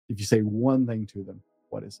if you say one thing to them,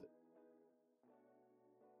 what is it?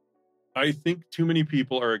 I think too many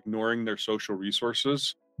people are ignoring their social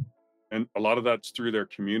resources. And a lot of that's through their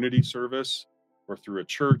community service or through a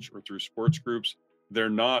church or through sports groups. They're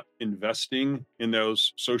not investing in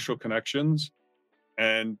those social connections.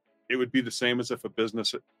 And it would be the same as if a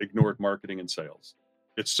business ignored marketing and sales.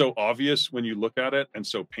 It's so obvious when you look at it and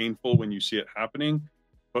so painful when you see it happening.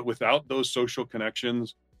 But without those social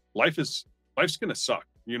connections, life's going to suck.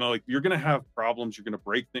 Like you're going to have problems. You're going to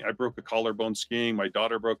break things. I broke a collarbone skiing. My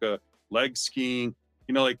daughter broke a leg skiing.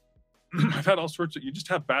 Like I've had all sorts of, you just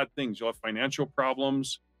have bad things. You'll have financial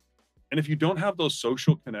problems. And if you don't have those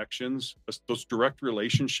social connections, those direct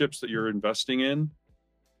relationships that you're investing in,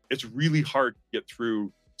 it's really hard to get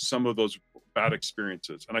through some of those bad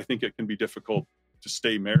experiences. And I think it can be difficult to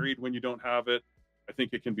stay married when you don't have it. I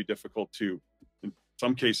think it can be difficult to, in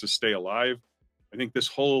some cases, stay alive. I think this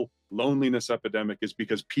whole loneliness epidemic is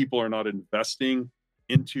because people are not investing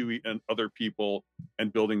into other people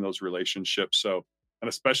and building those relationships. So, and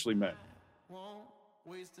especially men.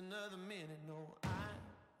 Here's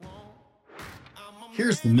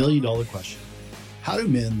the $1 million question. How do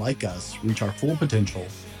men like us reach our full potential,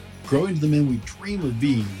 grow into the men we dream of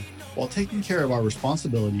being, while taking care of our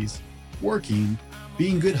responsibilities, working,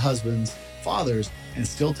 being good husbands, fathers, and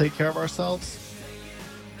still take care of ourselves?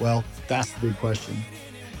 Well, that's the big question.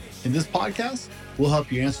 In this podcast, we'll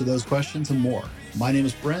help you answer those questions and more. My name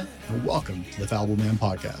is Brent, and welcome to the Fallible Man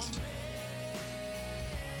Podcast.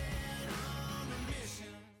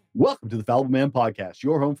 Welcome to the Fallible Man Podcast,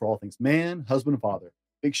 your home for all things man, husband, and father.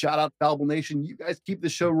 Big shout out to Fallible Nation. You guys keep the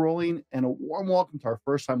show rolling, and a warm welcome to our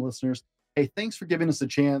first-time listeners. Hey, thanks for giving us a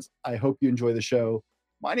chance. I hope you enjoy the show.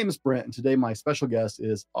 My name is Brent, and today my special guest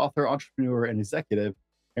is author, entrepreneur, and executive,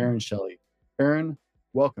 Aaron Shelly. Aaron,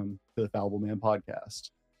 welcome to the Fallible Man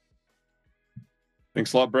Podcast.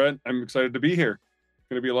 Thanks a lot, Brent. I'm excited to be here. It's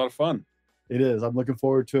going to be a lot of fun. It is. I'm looking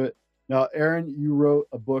forward to it. Now, Aaron, you wrote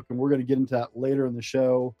a book, and we're going to get into that later in the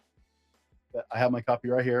show. But I have my copy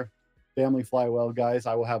right here. Family Flywheel, guys.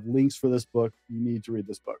 I will have links for this book. You need to read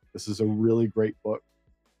this book. This is a really great book.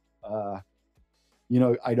 I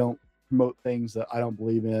don't promote things that I don't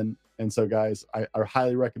believe in. And so, guys, I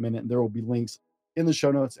highly recommend it. And there will be links in the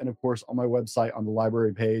show notes and, of course, on my website on the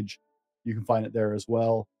library page. You can find it there as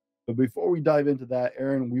well. But before we dive into that,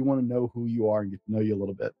 Aaron, we want to know who you are and get to know you a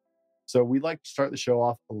little bit. So we'd like to start the show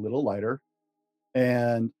off a little lighter.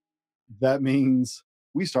 And that means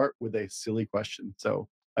we start with a silly question. So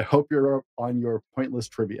I hope you're on your pointless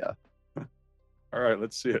trivia. All right,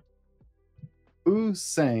 let's see it. Who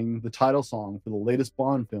sang the title song for the latest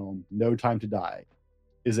Bond film, No Time to Die?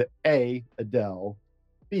 Is it A, Adele,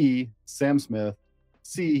 B, Sam Smith,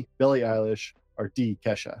 C, Billie Eilish, or D,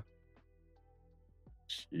 Kesha?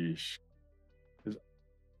 Sheesh. Is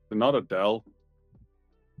it not Adele?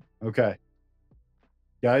 Okay.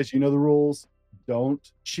 Guys, you know the rules.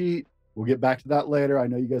 Don't cheat. We'll get back to that later. I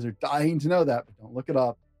know you guys are dying to know that, but don't look it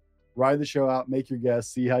up. Ride the show out, make your guess,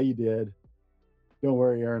 see how you did. Don't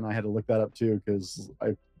worry, Aaron. I had to look that up too because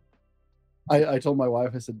I told my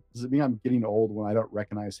wife, I said, does it mean I'm getting old when I don't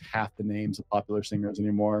recognize half the names of popular singers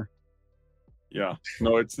anymore? Yeah.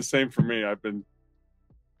 No, it's the same for me. I'm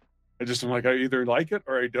like, I either like it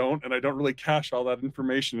or I don't, and I don't really cache all that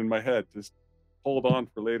information in my head. Just hold on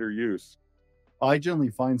for later use. I generally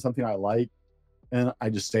find something I like and I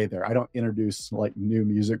just stay there. I don't introduce like new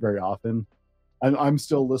music very often. I'm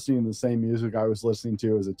still listening to the same music I was listening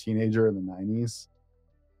to as a teenager in the 90s.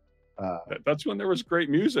 That's when there was great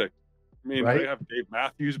music. I mean, right? I have Dave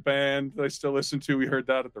Matthews Band that I still listen to. We heard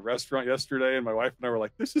that at the restaurant yesterday, and my wife and I were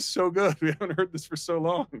like, this is so good. We haven't heard this for so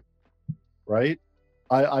long. Right?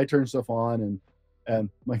 I turn stuff on and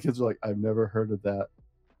my kids are like, I've never heard of that.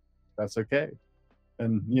 That's okay.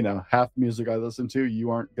 And, half the music I listen to, you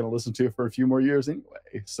aren't going to listen to for a few more years anyway.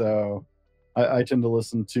 So I tend to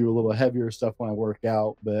listen to a little heavier stuff when I work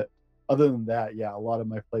out. But other than that, yeah, a lot of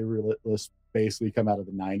my playlists basically come out of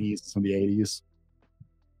the 90s and some of the 80s.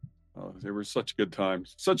 Oh, they were such good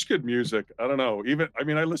times, such good music. I don't know.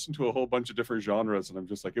 I listened to a whole bunch of different genres, and I'm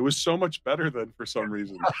just like, it was so much better than for some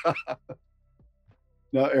reason.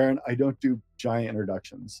 No, Aaron, I don't do giant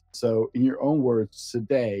introductions. So in your own words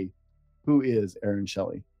today, who is Aaron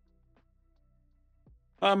Shelly?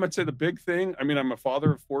 I'd say the big thing, I'm a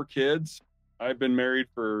father of 4 kids. I've been married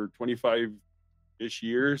for 25-ish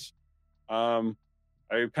years. I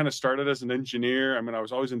kind of started as an engineer. I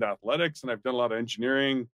was always into athletics, and I've done a lot of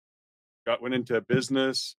engineering, went into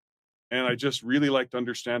business, and I just really like to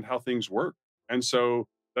understand how things work. And so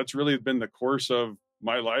that's really been the course of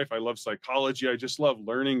my life. I love psychology. I just love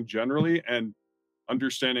learning generally. And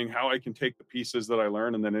understanding how I can take the pieces that I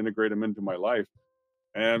learn and then integrate them into my life.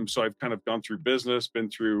 And so I've kind of gone through business, been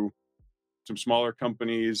through some smaller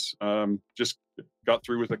companies, just got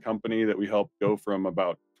through with a company that we helped go from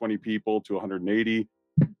about 20 people to 180.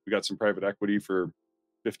 We got some private equity for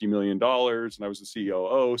 $50 million, and I was the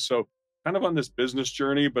COO. So kind of on this business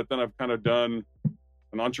journey, but then I've kind of done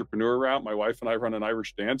an entrepreneur route. My wife and I run an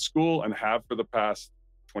Irish dance school and have for the past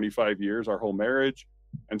 25 years, our whole marriage.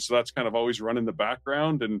 And so that's kind of always run in the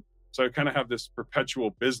background. And so I kind of have this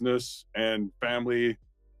perpetual business and family,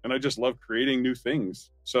 and I just love creating new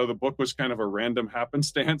things. So the book was kind of a random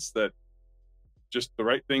happenstance that just the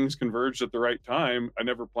right things converged at the right time. I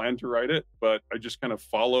never planned to write it, but I just kind of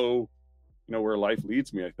follow, where life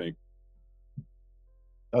leads me, I think.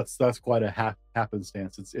 That's quite a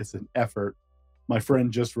happenstance. It's an effort. My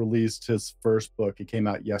friend just released his first book. It came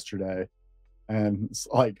out yesterday, and it's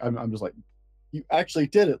like I'm just like, you actually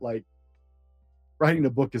did it. Like, writing a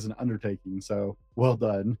book is an undertaking. So well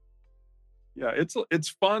done. Yeah, it's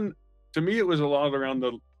fun. To me, it was a lot around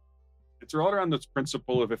it's all around this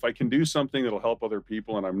principle of if I can do something that'll help other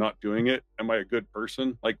people and I'm not doing it, am I a good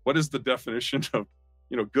person? Like, what is the definition of,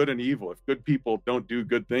 good and evil? If good people don't do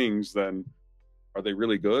good things, then are they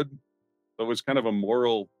really good? So it was kind of a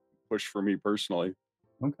moral push for me personally.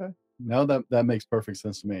 Okay. No, that makes perfect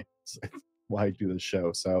sense to me. It's why I do this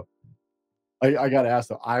show. So I got to ask,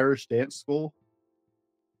 the Irish dance school,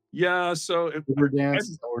 Yeah, so river I dance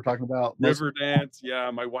is what we're talking about. river dance.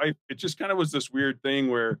 Yeah, my wife. It just kind of was this weird thing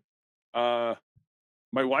where uh,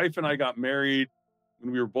 my wife and I got married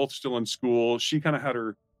when we were both still in school. She kind of had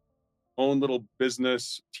her own little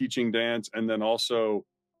business teaching dance, and then also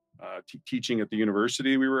teaching at the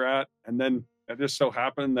university we were at. And then it just so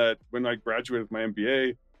happened that when I graduated with my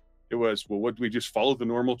MBA, it was, well, would we just follow the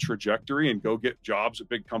normal trajectory and go get jobs at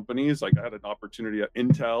big companies? Like I had an opportunity at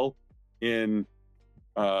Intel in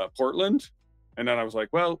Portland. And then I was like,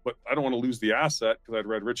 well, but I don't want to lose the asset because I'd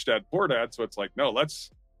read Rich Dad Poor Dad. So it's like, no,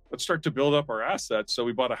 let's start to build up our assets. So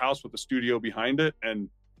we bought a house with a studio behind it, and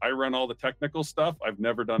I run all the technical stuff. I've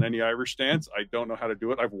never done any Irish dance. I don't know how to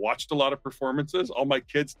do it. I've watched a lot of performances. All my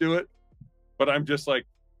kids do it, but I'm just like,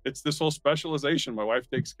 it's this whole specialization. My wife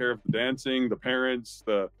takes care of the dancing, the parents,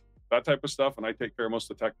 that type of stuff, and I take care of most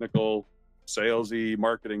of the technical, salesy,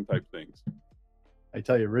 marketing type things. I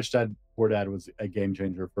tell you, Rich Dad Poor Dad was a game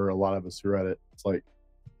changer for a lot of us who read it. It's like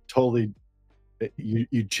totally,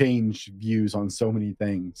 you change views on so many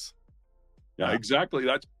things. Yeah, exactly.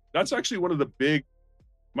 That's actually one of the big.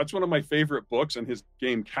 That's one of my favorite books, and his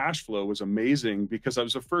game Cash Flow was amazing because that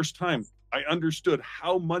was the first time I understood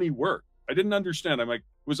how money worked. I didn't understand. I'm like,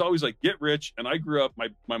 it was always like, get rich. And I grew up,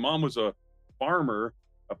 my mom was a farmer,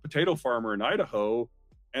 a potato farmer in Idaho.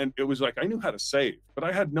 And it was like, I knew how to save, but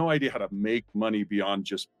I had no idea how to make money beyond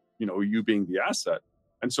just, you being the asset.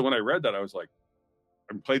 And so when I read that, I was like,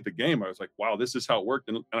 and played the game, I was like, wow, this is how it worked.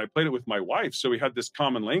 And I played it with my wife. So we had this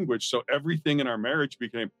common language. So everything in our marriage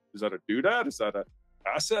became, is that a doodad? Is that a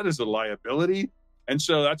asset? Is it a liability? And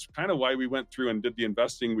so that's kind of why we went through and did the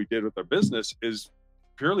investing we did with our business, is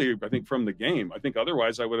purely, I think, from the game. I think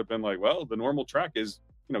otherwise I would have been like, well, the normal track is,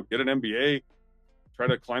 get an MBA, try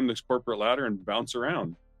to climb this corporate ladder and bounce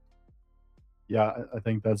around. Yeah, I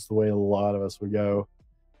think that's the way a lot of us would go.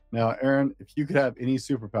 Now, Aaron, if you could have any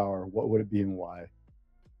superpower, what would it be and why?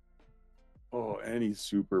 Oh, any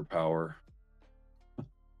superpower.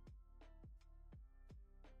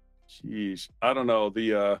 Jeez, I don't know.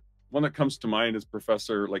 The one that comes to mind is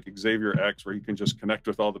Professor like Xavier X, where he can just connect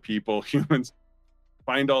with all the people, humans,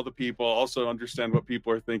 find all the people, also understand what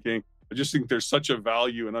people are thinking. I just think there's such a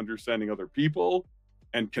value in understanding other people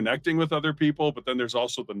and connecting with other people. But then there's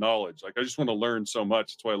also the knowledge. Like I just want to learn so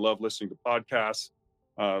much. That's why I love listening to podcasts,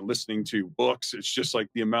 listening to books. It's just like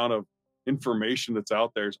the amount of information that's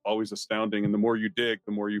out there is always astounding. And the more you dig,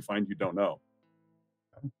 the more you find you don't know.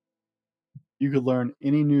 You could learn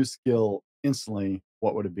any new skill instantly,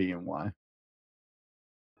 what would it be and why?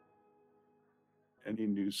 Any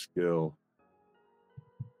new skill.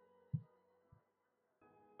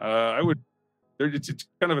 I would. It's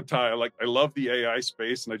kind of a tie. Like I love the AI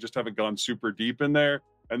space, and I just haven't gone super deep in there.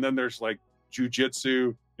 And then there's like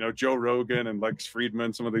jujitsu. Joe Rogan and Lex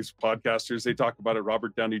Friedman, some of these podcasters, they talk about it.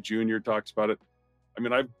 Robert Downey Jr. talks about it. I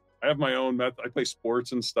mean, I have my own method. I play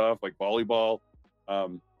sports and stuff like volleyball,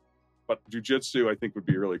 but jujitsu I think would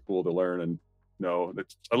be really cool to learn. And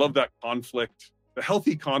I love that conflict. The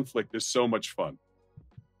healthy conflict is so much fun.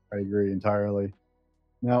 I agree entirely.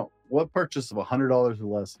 Now, what purchase of $100 or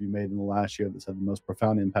less have you made in the last year that's had the most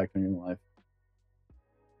profound impact on your life?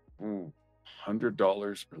 $100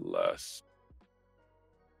 or less.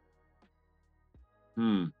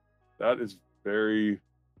 That is very,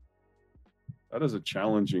 that is a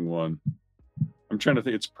challenging one. I'm trying to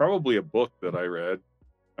think. It's probably a book that I read.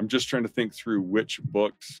 I'm just trying to think through which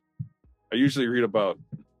books. I usually read about,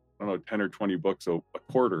 I don't know, 10 or 20 books a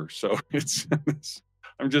quarter. So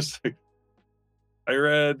I'm just like, I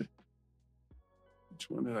read, which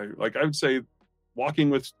one did I like? I would say Talking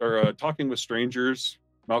with Strangers,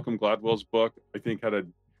 Malcolm Gladwell's book, I think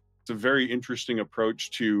it's a very interesting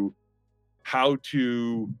approach to how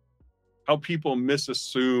people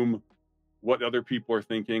misassume what other people are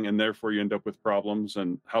thinking, and therefore you end up with problems,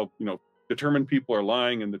 and how, determined people are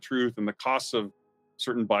lying and the truth and the costs of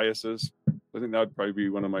certain biases. I think that would probably be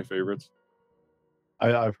one of my favorites.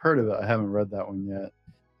 I've heard of it. I haven't read that one yet.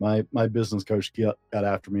 My business coach got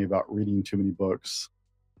after me about reading too many books.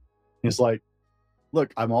 He's like,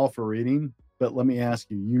 look, I'm all for reading, but let me ask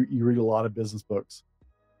you, you read a lot of business books.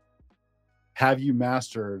 Have you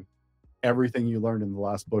mastered everything you learned in the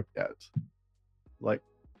last book yet? Like,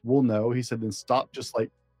 well, no. He said, then stop. Just like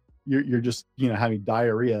you're just, having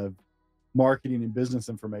diarrhea of marketing and business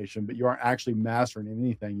information, but you aren't actually mastering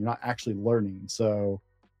anything. You're not actually learning. So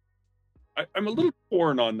I'm a little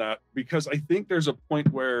torn on that, because I think there's a point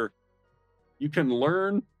where you can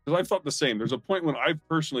learn, because I've thought the same. There's a point when I've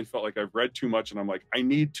personally felt like I've read too much and I'm like, I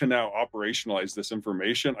need to now operationalize this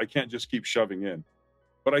information. I can't just keep shoving in.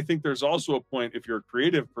 But I think there's also a point, if you're a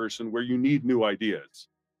creative person, where you need new ideas.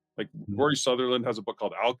 Like Rory Sutherland has a book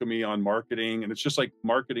called Alchemy on marketing, and it's just like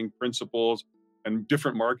marketing principles and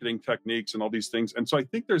different marketing techniques and all these things. And so I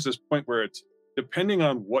think there's this point where it's depending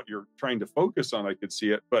on what you're trying to focus on, I could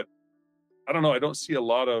see it, but I don't know. I don't see a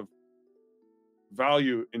lot of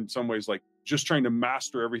value in some ways, like just trying to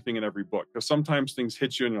master everything in every book, because sometimes things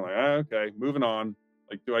hit you and you're like, okay, moving on.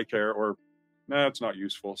 Like, do I care? Or nah, it's not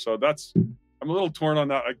useful. So I'm a little torn on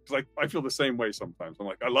that. I feel the same way sometimes. I'm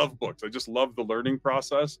like, I love books. I just love the learning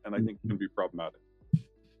process, and I think it can be problematic.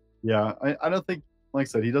 Yeah, I don't think, like I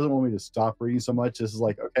said, he doesn't want me to stop reading so much. This is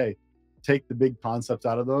like, okay, take the big concepts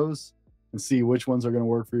out of those and see which ones are going to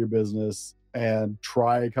work for your business, and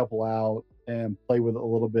try a couple out and play with it a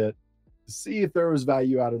little bit to see if there was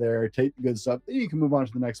value out of there. Take the good stuff, then you can move on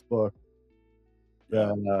to the next book.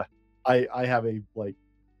 Yeah. And I have a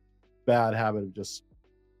bad habit of just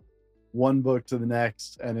one book to the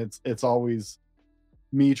next, and it's always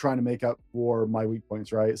me trying to make up for my weak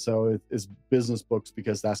points, right? So it's business books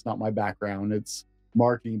because that's not my background. It's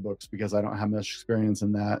marketing books because I don't have much experience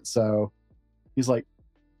in that. So he's like,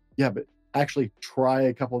 yeah, but actually try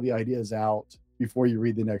a couple of the ideas out before you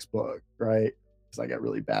read the next book, right? Because I got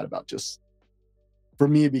really bad about for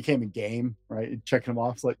me, it became a game, right? Checking them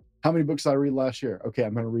off. It's like, how many books did I read last year? Okay,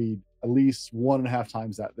 I'm going to read at least 1.5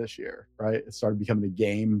 times that this year, right? It started becoming a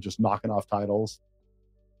game, just knocking off titles.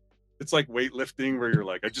 It's like weightlifting, where you're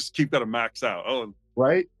like, I just keep got to max out. Oh,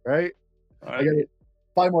 right. I got it.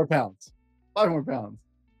 5 more pounds. 5 more pounds.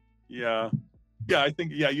 Yeah. I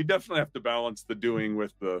think, you definitely have to balance the doing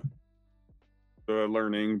with the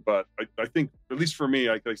learning. But I think, at least for me,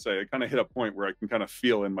 like I say, I kind of hit a point where I can kind of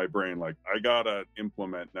feel in my brain, like, I gotta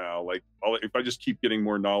implement now. Like, if I just keep getting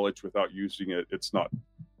more knowledge without using it, it's not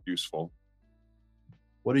useful.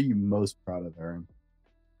 What are you most proud of, Aaron?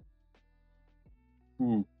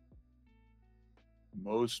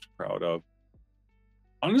 Most proud of,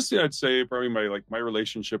 honestly, I'd say probably my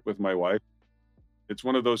relationship with my wife. It's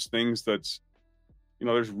one of those things that's,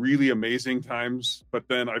 there's really amazing times, but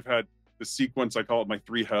then I've had the sequence, I call it my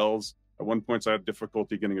 3 hells. At one point, I had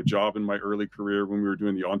difficulty getting a job in my early career when we were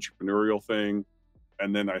doing the entrepreneurial thing.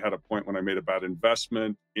 And then I had a point when I made a bad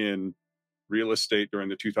investment in real estate during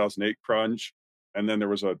the 2008 crunch. And then there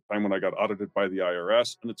was a time when I got audited by the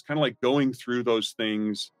IRS. And it's kind of like going through those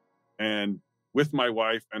things, and with my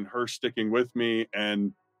wife and her sticking with me,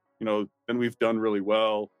 and, then we've done really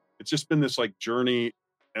well. It's just been this like journey,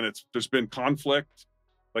 and there's been conflict.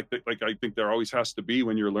 Like I think there always has to be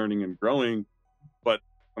when you're learning and growing. But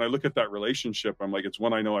when I look at that relationship, I'm like, it's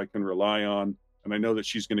one I know I can rely on, and I know that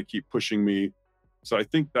she's going to keep pushing me. So I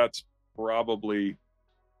think that's probably,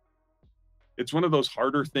 it's one of those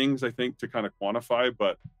harder things, I think, to kind of quantify,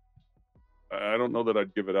 but I don't know that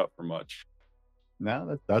I'd give it up for much.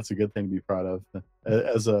 No, that's a good thing to be proud of.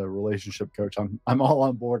 As a relationship coach, I'm all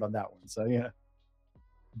on board on that one. So yeah,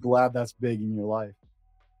 glad that's big in your life.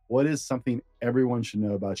 What is something everyone should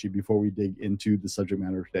know about you before we dig into the subject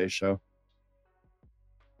matter of today's show?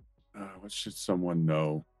 What should someone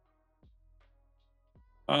know?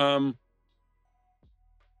 I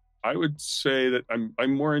would say that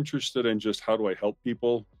I'm more interested in just how do I help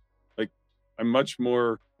people. Like, I'm much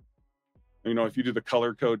more, if you do the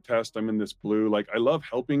color code test, I'm in this blue. Like, I love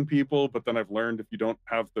helping people, but then I've learned if you don't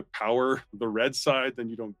have the power, the red side, then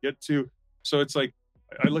you don't get to. So it's like,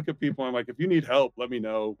 I look at people, I'm like, if you need help, let me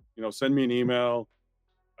know, send me an email.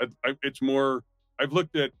 It's more, I've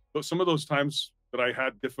looked at some of those times that I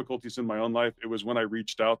had difficulties in my own life. It was when I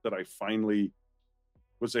reached out that I finally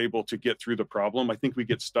was able to get through the problem. I think we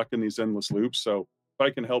get stuck in these endless loops. So if I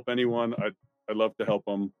can help anyone, I'd love to help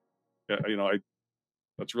them. Yeah,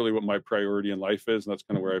 that's really what my priority in life is. And that's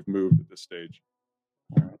kind of where I've moved at this stage.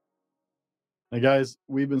 Now, guys,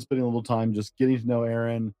 we've been spending a little time just getting to know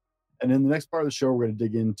Aaron. And in the next part of the show, we're going to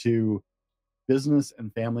dig into business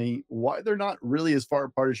and family, why they're not really as far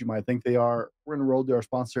apart as you might think they are. We're going to roll to our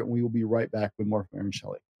sponsor, and we will be right back with more from Aaron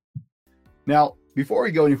Shelly. Now, before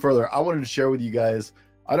we go any further, I wanted to share with you guys,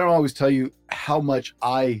 I don't always tell you how much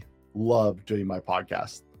I love doing my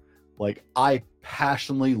podcast. Like, I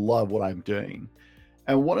passionately love what I'm doing.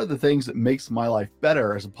 And one of the things that makes my life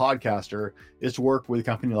better as a podcaster is to work with a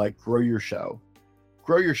company like Grow Your Show.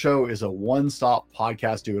 Grow Your Show is a one-stop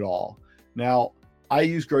podcast do-it-all. Now, I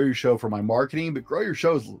use Grow Your Show for my marketing, but Grow Your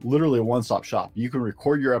Show is literally a one-stop shop. You can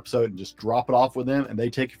record your episode and just drop it off with them, and they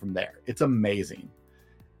take it from there. It's amazing.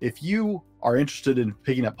 If you are interested in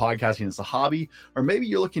picking up podcasting as a hobby, or maybe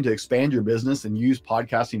you're looking to expand your business and use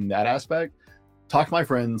podcasting in that aspect, talk to my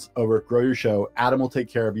friends over at Grow Your Show. Adam will take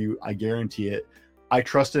care of you. I guarantee it. I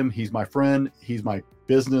trust him. He's my friend. He's my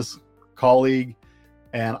business colleague,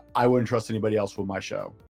 and I wouldn't trust anybody else with my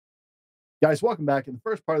show. Guys, welcome back. In the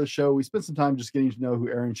first part of the show, we spent some time just getting to know who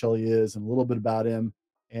Aaron Shelly is and a little bit about him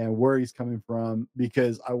and where he's coming from,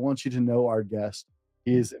 because I want you to know our guest.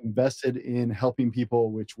 He is invested in helping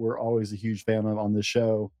people, which we're always a huge fan of on this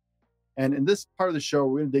show. And in this part of the show,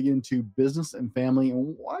 we're going to dig into business and family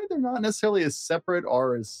and why they're not necessarily as separate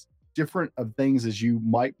or as different of things as you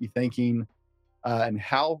might be thinking, and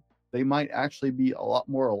how they might actually be a lot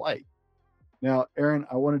more alike. Now, Aaron,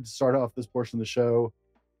 I wanted to start off this portion of the show.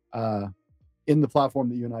 In the platform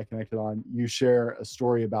that you and I connected on, you share a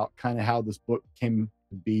story about kind of how this book came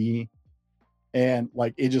to be. And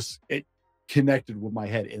like, it connected with my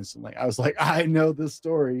head instantly. I was like, I know this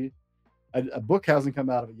story. A book hasn't come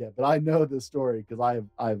out of it yet, but I know this story because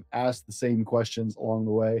I've asked the same questions along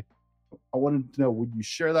the way. I wanted to know, would you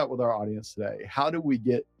share that with our audience today? How do we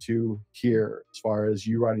get to here as far as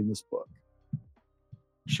you writing this book?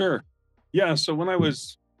 Sure. Yeah. So when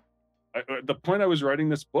at the point I was writing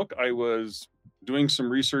this book, I was doing some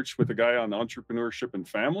research with a guy on entrepreneurship and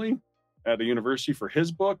family at a university for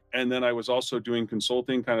his book. And then I was also doing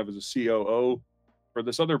consulting kind of as a COO for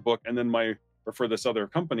this other book. And then for this other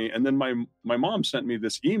company. And then my mom sent me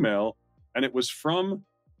this email, and it was from,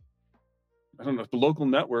 I don't know, the local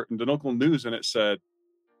network and the local news. And it said,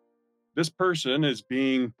 this person is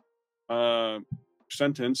being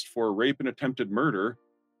sentenced for rape and attempted murder.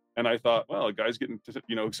 And I thought, well, a guy's getting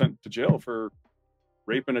sent to jail for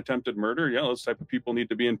rape and attempted murder. Yeah, those type of people need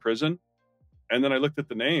to be in prison. And then I looked at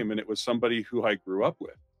the name, and it was somebody who I grew up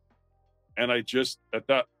with. And I just, at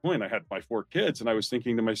that point, I had my 4 kids, and I was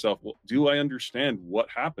thinking to myself, well, do I understand what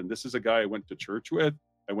happened? This is a guy I went to church with.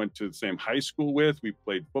 I went to the same high school with. We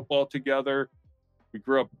played football together. We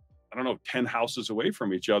grew up, 10 houses away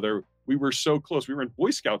from each other. We were so close. We were in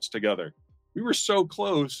Boy Scouts together. We were so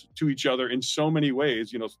close to each other in so many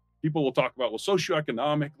ways. People will talk about, well,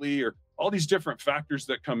 socioeconomically, or all these different factors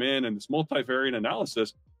that come in and this multivariate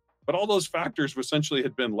analysis. But all those factors essentially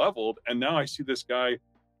had been leveled. And now I see this guy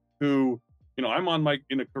who, I'm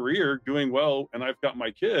in a career doing well, and I've got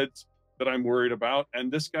my kids that I'm worried about.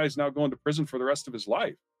 And this guy's now going to prison for the rest of his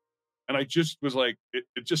life. And I just was like, it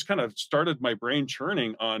just kind of started my brain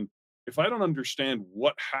churning on, if I don't understand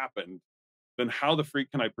what happened, then how the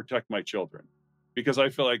freak can I protect my children? Because I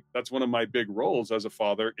feel like that's one of my big roles as a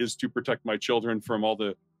father, is to protect my children from all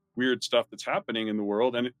the weird stuff that's happening in the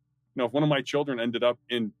world. And if one of my children ended up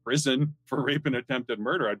in prison for rape and attempted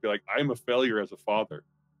murder, I'd be like, I'm a failure as a father.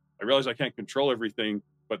 I realize I can't control everything,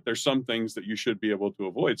 but there's some things that you should be able to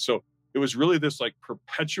avoid. So it was really this like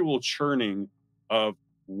perpetual churning of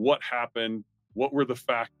what happened, what were the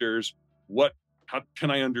factors, how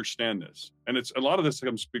can I understand this? And it's a lot of this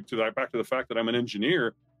comes back to the fact that I'm an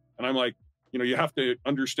engineer, and I'm like, you have to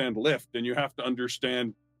understand lift, and you have to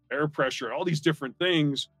understand air pressure, all these different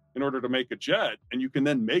things in order to make a jet. And you can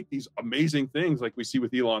then make these amazing things like we see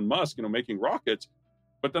with Elon Musk, making rockets.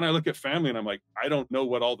 But then I look at family, and I'm like, I don't know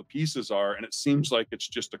what all the pieces are. And it seems like it's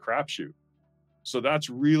just a crapshoot. So that's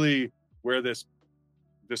really where this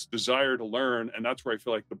desire to learn. And that's where I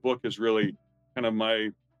feel like the book is really kind of my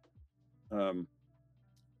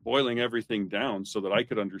boiling everything down so that I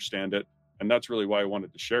could understand it. And that's really why I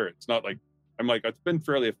wanted to share it. It's not like, I'm like, it's been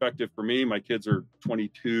fairly effective for me. My kids are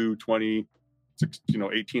 22, 20,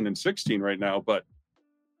 18 and 16 right now. But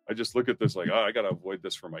I just look at this like, I got to avoid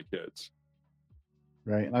this for my kids.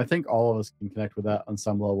 right? And I think all of us can connect with that on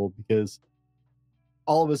some level because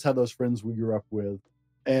all of us had those friends we grew up with.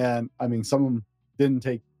 And I mean, some of them didn't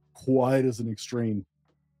take quite as an extreme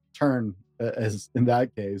turn as in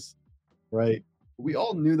that case, right? We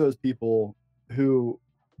all knew those people who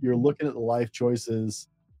you're looking at the life choices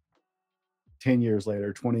 10 years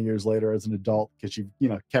later, 20 years later as an adult because you've,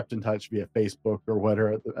 kept in touch via Facebook or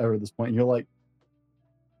whatever at this point. And you're like,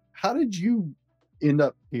 how did you end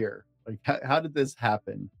up here? Like, how did this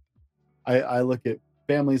happen? I look at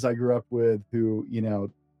families I grew up with who,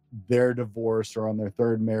 they're divorced or on their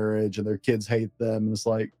third marriage and their kids hate them. And it's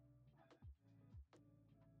like,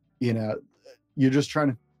 you know, you're just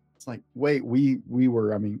trying to, it's like, wait, we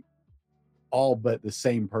were, I mean, all but the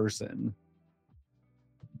same person.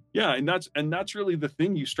 Yeah, and that's really the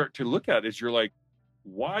thing you start to look at is you're like,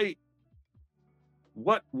 why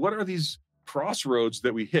what are these crossroads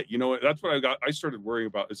that we hit? That's what I started worrying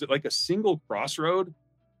about. Is it like a single crossroad?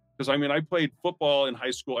 Because I mean, I played football in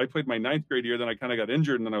high school. I played my ninth grade year, then I kind of got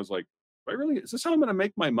injured, and then I was like, "Do I really? Is this how I'm going to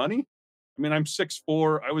make my money?" I mean, I'm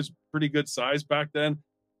 6'4". I was pretty good size back then,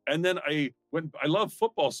 and then I went. I love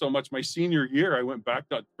football so much. My senior year, I went back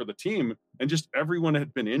for the team, and just everyone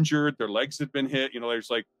had been injured. Their legs had been hit.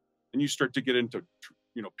 There's like, and you start to get into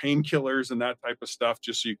painkillers and that type of stuff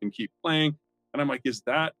just so you can keep playing. And I'm like, is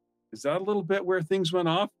that a little bit where things went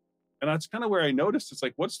off? And that's kind of where I noticed it's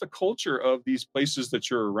like, what's the culture of these places that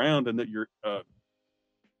you're around and that you're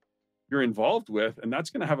involved with? And that's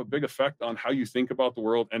going to have a big effect on how you think about the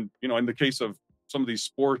world. And in the case of some of these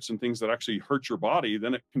sports and things that actually hurt your body,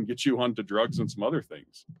 then it can get you onto drugs and some other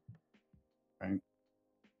things. Right.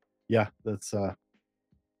 Yeah, that's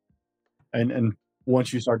and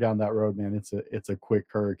once you start down that road, man, it's a quick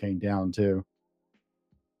hurricane down too.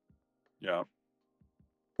 Yeah.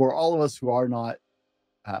 For all of us who are not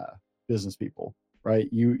business people, right?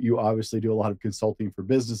 You obviously do a lot of consulting for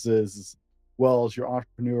businesses as well as your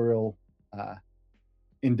entrepreneurial uh,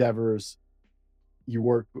 endeavors. You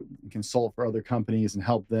work and consult for other companies and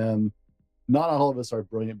help them. Not all of us are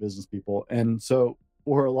brilliant business people, and so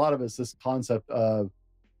for a lot of us, this concept of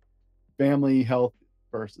family health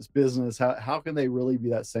versus business, how can they really be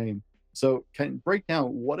that same? So, can break down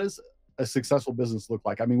what does a successful business look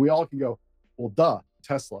like? I mean, we all can go, well, duh,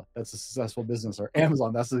 Tesla, that's a successful business, or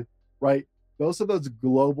Amazon, that's a right. Those are those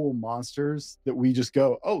global monsters that we just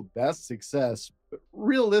go, oh, that's success. But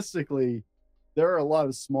realistically, there are a lot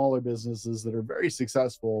of smaller businesses that are very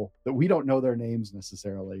successful that we don't know their names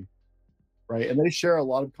necessarily, right? And they share a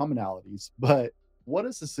lot of commonalities. But what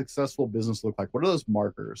does a successful business look like? What are those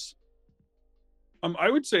markers?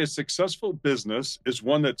 I would say a successful business is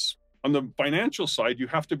one that's on the financial side, you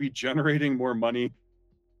have to be generating more money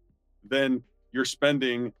than you're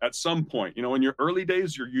spending at some point. In your early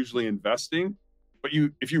days, you're usually investing, but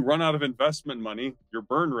if you run out of investment money, your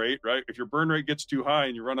burn rate, right? If your burn rate gets too high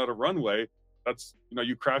and you run out of runway, that's,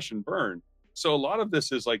 you crash and burn. So a lot of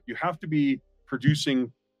this is like, you have to be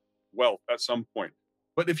producing wealth at some point.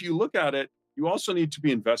 But if you look at it, you also need to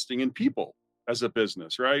be investing in people as a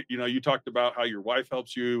business, right? You talked about how your wife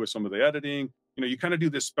helps you with some of the editing. You kind of do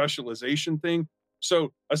this specialization thing.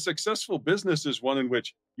 So a successful business is one in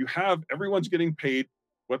which you have everyone's getting paid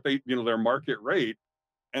what their market rate,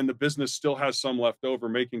 and the business still has some left over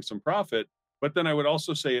making some profit. But then I would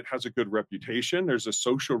also say it has a good reputation. There's a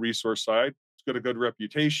social resource side. It's got a good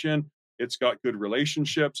reputation. It's got good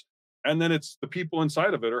relationships. And then it's the people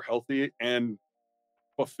inside of it are healthy and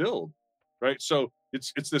fulfilled, right? So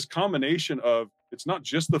it's this combination of, it's not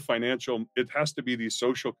just the financial, it has to be these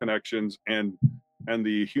social connections and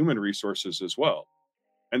the human resources as well.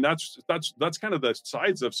 And that's kind of the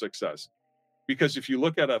sides of success. Because if you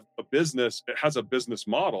look at a business, it has a business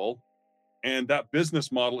model, and that business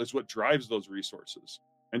model is what drives those resources.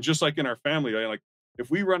 And just like in our family, like, if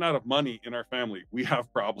we run out of money in our family, we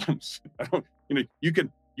have problems. I don't, you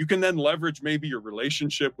can then leverage maybe your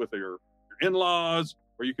relationship with your in-laws,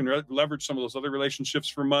 or you can leverage some of those other relationships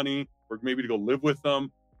for money, or maybe to go live with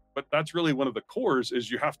them. But that's really one of the cores,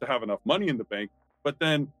 is you have to have enough money in the bank. But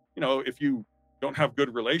then, if you don't have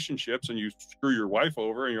good relationships and you screw your wife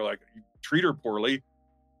over and you're like, you treat her poorly,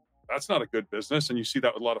 that's not a good business. And you see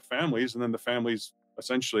that with a lot of families. And then the families,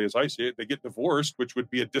 essentially, as I see it, they get divorced, which would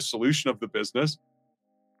be a dissolution of the business.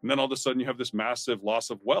 And then all of a sudden you have this massive loss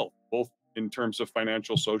of wealth, both in terms of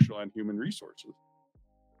financial, social, and human resources.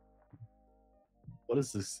 What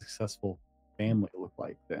does a successful family look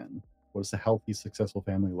like then? What does a healthy, successful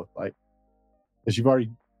family look like? Because you've already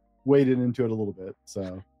waded into it a little bit.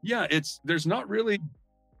 So yeah, there's not really,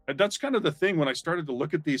 that's kind of the thing. When I started to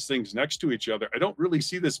look at these things next to each other, I don't really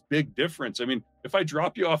see this big difference. I mean, if I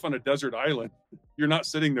drop you off on a desert island, you're not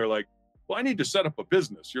sitting there like, well, I need to set up a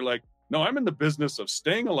business. You're like, no, I'm in the business of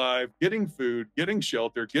staying alive, getting food, getting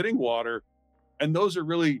shelter, getting water. And those are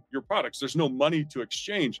really your products. There's no money to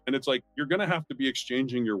exchange. And it's like, you're going to have to be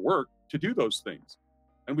exchanging your work to do those things.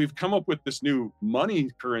 And we've come up with this new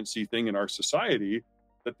money currency thing in our society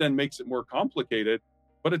that then makes it more complicated.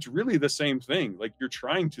 But it's really the same thing. Like, you're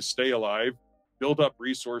trying to stay alive, build up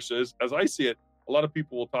resources. As I see it, a lot of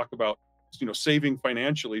people will talk about, saving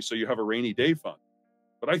financially so you have a rainy day fund.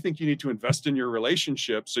 But I think you need to invest in your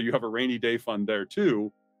relationship so you have a rainy day fund there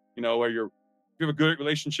too. Where if you have a good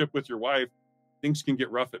relationship with your wife, things can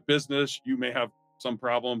get rough at business. You may have some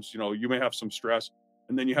problems, you may have some stress,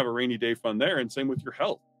 and then you have a rainy day fund there. And same with your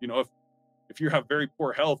health. If you have very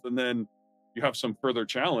poor health and then you have some further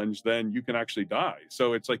challenge, then you can actually die.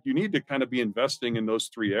 So it's like, you need to kind of be investing in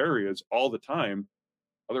those three areas all the time.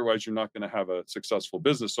 Otherwise, you're not going to have a successful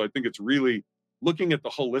business. So I think it's really looking at the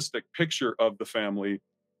holistic picture of the family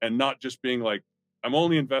and not just being like, I'm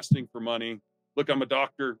only investing for money. Look, I'm a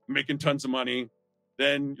doctor making tons of money.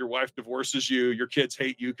 Then your wife divorces you. Your kids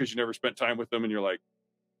hate you because you never spent time with them. And you're like,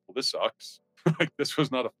 well, this sucks. Like, this was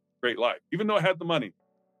not a great life, even though I had the money.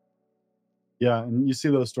 Yeah, and you see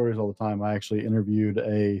those stories all the time. I actually interviewed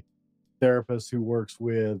a therapist who works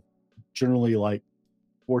with generally like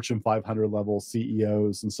Fortune 500 level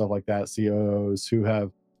CEOs and stuff like that, COOs who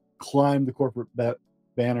have climbed the corporate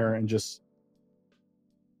banner and just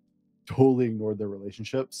totally ignored their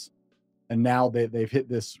relationships. And now they've hit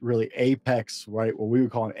this really apex, right? What we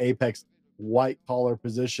would call an apex white collar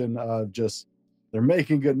position of just, they're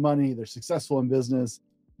making good money, they're successful in business,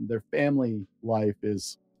 their family life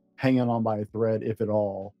is hanging on by a thread, if at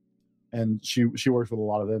all. And she works with a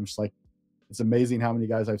lot of them. She's like, it's amazing how many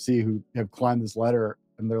guys I see who have climbed this ladder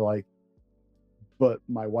and they're like, but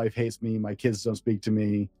my wife hates me, my kids don't speak to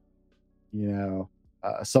me.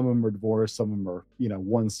 Some of them are divorced, some of them are,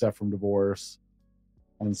 one step from divorce.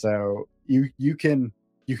 And so you can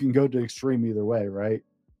go to extreme either way, right?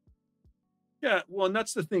 Yeah, well, and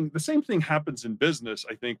that's the thing. The same thing happens in business,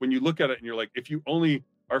 I think, when you look at it and you're like, if you only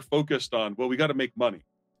are focused on, well, we got to make money.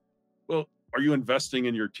 Well, are you investing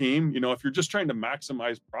in your team? If you're just trying to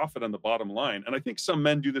maximize profit on the bottom line, and I think some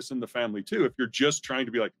men do this in the family too. If you're just trying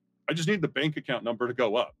to be like, I just need the bank account number to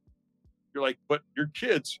go up. You're like, but your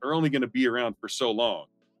kids are only going to be around for so long.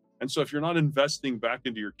 And so if you're not investing back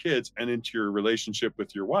into your kids and into your relationship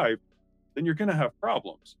with your wife, then you're going to have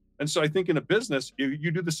problems. And so I think in a business,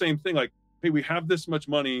 you do the same thing. Like, hey, we have this much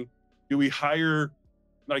money. Do we hire,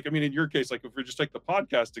 in your case, like if we just take the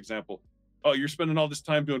podcast example, oh, you're spending all this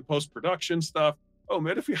time doing post-production stuff. Oh,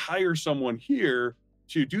 man, if we hire someone here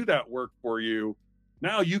to do that work for you,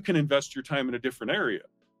 now you can invest your time in a different area.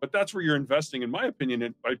 But that's where you're investing, in my opinion,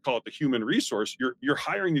 and I'd call it the human resource. You're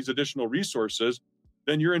hiring these additional resources,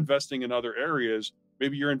 then you're investing in other areas.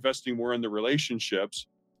 Maybe you're investing more in the relationships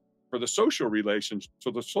for the social relations, so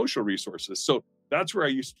the social resources. So that's where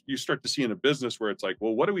you start to see in a business where it's like,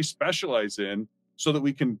 well, what do we specialize in so that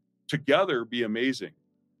we can together be amazing?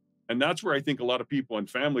 And that's where I think a lot of people and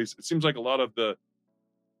families, it seems like a lot of the,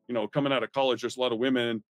 coming out of college, there's a lot of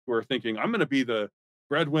women who are thinking, I'm going to be the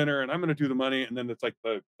breadwinner and I'm going to do the money. And then it's like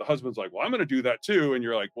the husband's like, well, I'm going to do that too. And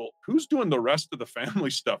you're like, well, who's doing the rest of the family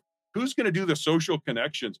stuff? Who's going to do the social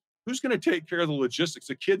connections? Who's going to take care of the logistics?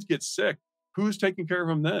 The kids get sick. Who's taking care of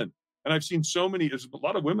them then? And I've seen there's a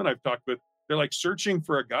lot of women I've talked with. They're like searching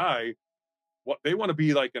for a guy. What they want to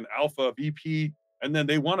be like an alpha VP, and then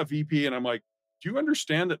they want a VP. And I'm like, do you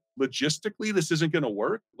understand that logistically this isn't going to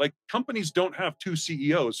work? Like, companies don't have two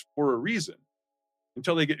CEOs for a reason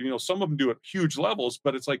until they get, some of them do at huge levels,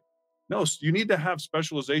 but it's like, no, you need to have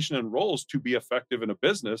specialization and roles to be effective in a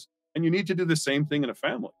business. And you need to do the same thing in a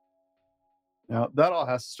family. Now that all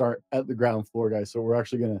has to start at the ground floor, guys. So we're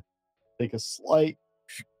actually going to take a slight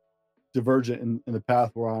divergent in the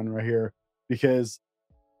path we're on right here, because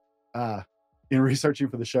in researching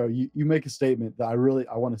for the show, you make a statement that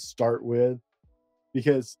I want to start with,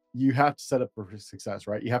 because you have to set up for success,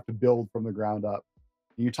 right? You have to build from the ground up.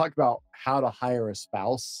 And you talk about how to hire a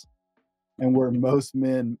spouse, and where most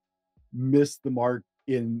men miss the mark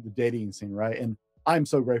in the dating scene, right? And I'm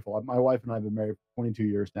so grateful. My wife and I have been married for 22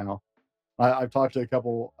 years now. I've talked to a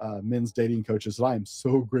couple men's dating coaches, and I am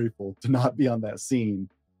so grateful to not be on that scene.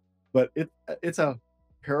 But it's a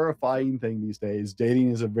terrifying thing these days.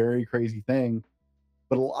 Dating is a very crazy thing.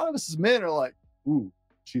 But a lot of us as men are like, ooh,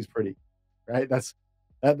 she's pretty, right? That's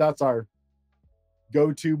our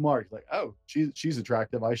go-to mark. Like, oh, she's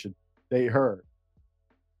attractive, I should date her.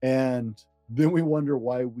 And then we wonder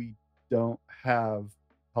why we don't have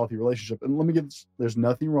a healthy relationship. And let me get this, there's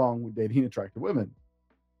nothing wrong with dating attractive women.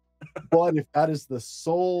 But if that is the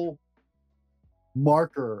sole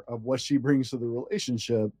marker of what she brings to the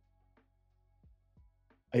relationship,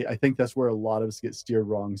 I think that's where a lot of us get steered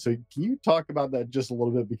wrong. So can you talk about that just a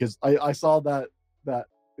little bit? Because I saw that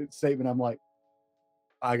statement. I'm like,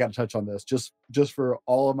 I got to touch on this just for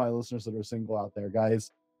all of my listeners that are single out there,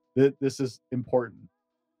 guys. This is important.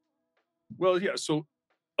 Well, yeah. So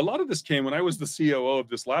a lot of this came when I was the COO of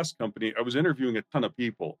this last company. I was interviewing a ton of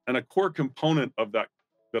people, and a core component of that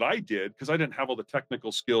I did, because I didn't have all the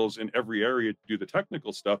technical skills in every area to do the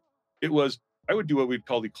technical stuff. It was I would do what we'd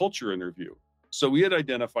call the culture interview. So we had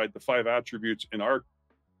identified the 5 attributes in our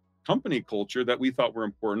company culture that we thought were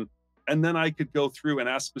important, and then I could go through and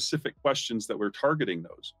ask specific questions that were targeting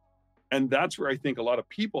those. And that's where I think a lot of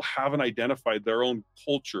people haven't identified their own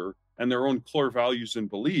culture and their own core values and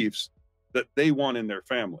beliefs that they want in their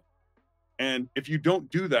family. And if you don't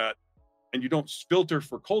do that and you don't filter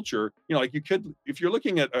for culture, like you could, if you're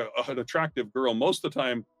looking at an attractive girl, most of the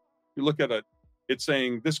time you look at it's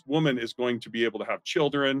saying this woman is going to be able to have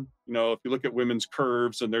children. If you look at women's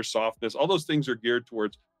curves and their softness, all those things are geared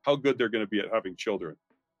towards how good they're going to be at having children.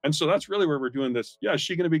 And so that's really where we're doing this. Yeah, is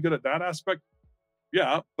she going to be good at that aspect?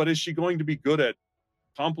 Yeah, but is she going to be good at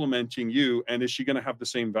complimenting you? And is she going to have the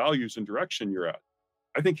same values and direction you're at?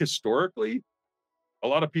 I think historically, a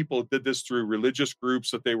lot of people did this through religious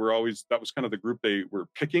groups that that was kind of the group they were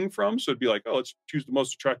picking from. So it'd be like, oh, let's choose the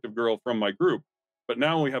most attractive girl from my group. But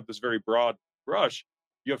now we have this very broad brush.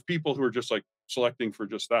 You have people who are just like selecting for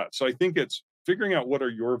just that. So I think it's figuring out what are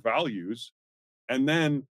your values. And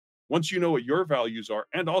then once you know what your values are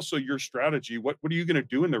and also your strategy, what are you going to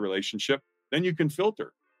do in the relationship? Then you can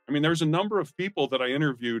filter. I mean, there's a number of people that I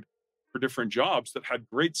interviewed for different jobs that had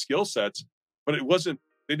great skill sets, but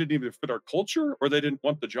they didn't even fit our culture or they didn't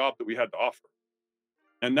want the job that we had to offer.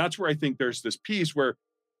 And that's where I think there's this piece where,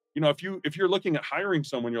 if you're looking at hiring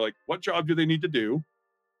someone, you're like, what job do they need to do?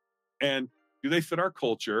 And do they fit our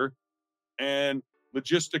culture? And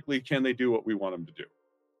logistically, can they do what we want them to do?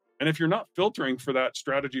 And if you're not filtering for that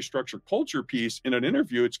strategy, structure, culture piece in an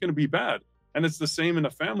interview, it's going to be bad. And it's the same in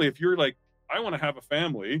a family. If you're like, I want to have a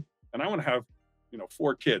family and I want to have,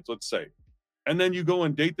 4 kids, let's say. And then you go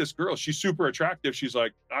and date this girl. She's super attractive. She's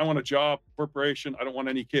like, I want a job, corporation. I don't want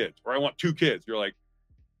any kids, or I want 2 kids. You're like,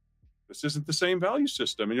 this isn't the same value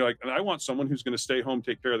system. And you're like, and I want someone who's going to stay home,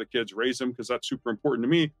 take care of the kids, raise them because that's super important to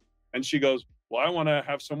me. And she goes, well, I want to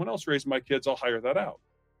have someone else raise my kids. I'll hire that out.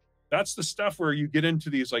 That's the stuff where you get into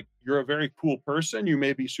these, like, you're a very cool person. You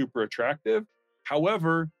may be super attractive.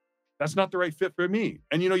 However, that's not the right fit for me.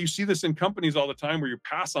 And, you see this in companies all the time where you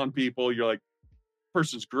pass on people. You're like,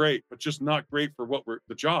 person's great, but just not great for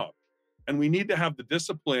the job. And we need to have the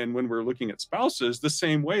discipline when we're looking at spouses the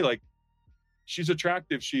same way. Like, she's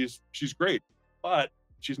attractive. She's great, but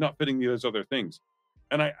she's not fitting those other things.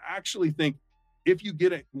 And I actually think if you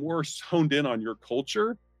get it more honed in on your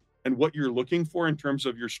culture and what you're looking for in terms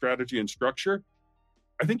of your strategy and structure,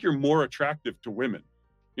 I think you're more attractive to women.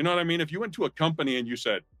 You know what I mean? If you went to a company and you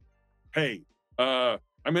said, hey,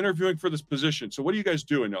 I'm interviewing for this position. So what do you guys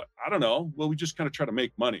do? And you're like, I don't know. Well, we just kind of try to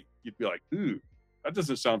make money. You'd be like, ooh, that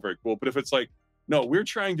doesn't sound very cool. But if it's like, no, we're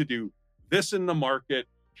trying to do this in the market.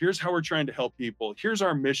 Here's how we're trying to help people. Here's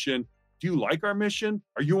our mission. Do you like our mission?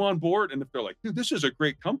 Are you on board? And if they're like, dude, this is a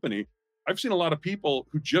great company. I've seen a lot of people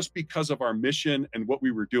who just because of our mission and what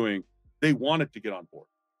we were doing, they wanted to get on board.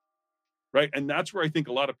 Right. And that's where I think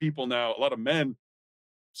a lot of people now, a lot of men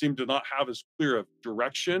seem to not have as clear of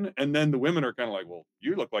direction. And then the women are kind of like, well,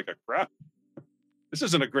 you look like a crap. This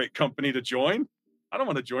isn't a great company to join. I don't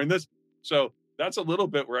want to join this. So that's a little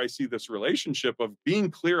bit where I see this relationship of being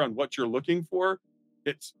clear on what you're looking for.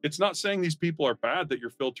 It's not saying these people are bad that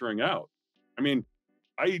you're filtering out. I mean,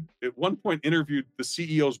 I at one point interviewed the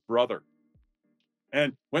CEO's brother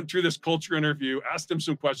and went through this culture interview, asked him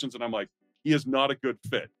some questions, and I'm like, he is not a good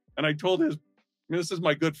fit. And I told this is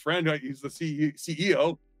my good friend. He's the CEO.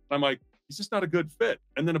 And I'm like, he's just not a good fit.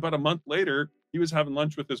 And then about a month later, he was having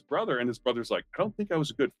lunch with his brother, and his brother's like, I don't think I was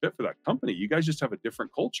a good fit for that company. You guys just have a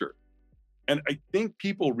different culture. And I think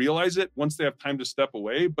people realize it once they have time to step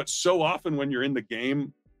away. But so often when you're in the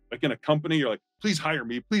game, like in a company, you're like, please hire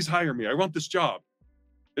me. Please hire me. I want this job.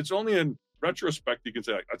 It's only in retrospect you can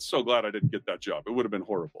say, like, I'm so glad I didn't get that job. It would have been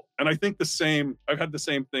horrible. And I think I've had the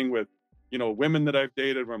same thing with, women that I've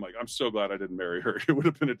dated where I'm like, I'm so glad I didn't marry her. It would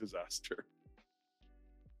have been a disaster.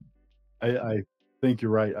 I think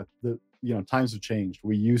you're right. Times have changed.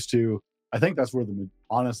 I think that's where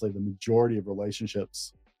honestly, the majority of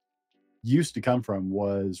relationships used to come from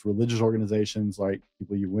was religious organizations, like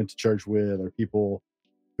people you went to church with, or people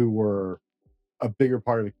who were a bigger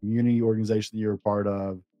part of a community organization that you were part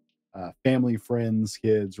of, family, friends,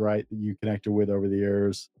 kids, right, that you connected with over the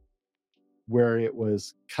years. where it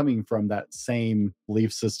was coming from that same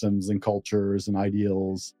belief systems and cultures and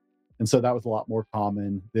ideals. And so that was a lot more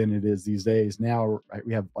common than it is these days. Now, right,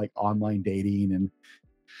 we have like online dating and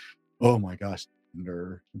oh my gosh,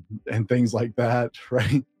 Tinder and things like that,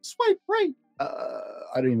 right? Swipe right.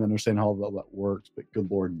 I don't even understand how all that works, but good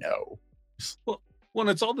Lord, no. Well, when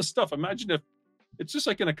it's all the stuff, imagine if it's just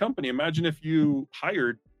like in a company. Imagine if you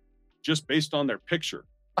hired just based on their picture.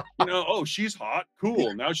 Oh, she's hot.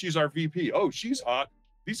 Cool. Now she's our VP. Oh, she's hot.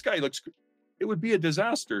 This guy looks it would be a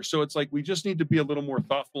disaster. So it's like we just need to be a little more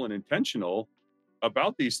thoughtful and intentional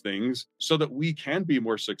about these things so that we can be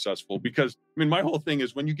more successful. Because I mean, my whole thing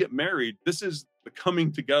is when you get married, this is the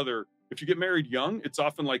coming together. If you get married young, it's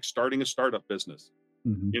often like starting a startup business.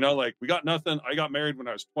 Mhm. Like we got nothing. I got married when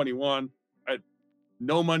I was 21. I had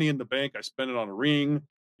no money in the bank. I spent it on a ring.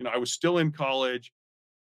 I was still in college.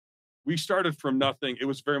 We started from nothing. It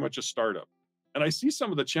was very much a startup. And I see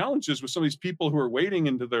some of the challenges with some of these people who are waiting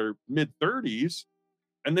into their mid 30s.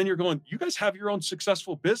 And then you're going, you guys have your own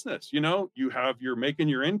successful business. You're making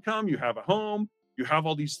your income, you have a home, you have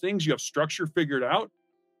all these things, you have structure figured out.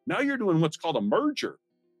 Now you're doing what's called a merger,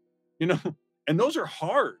 you know, and those are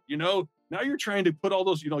hard. Now you're trying to put all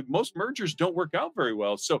those, most mergers don't work out very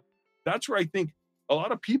well. So that's where I think a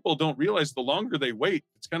lot of people don't realize the longer they wait,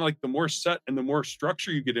 it's kind of like the more set and the more structure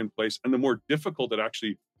you get in place and the more difficult it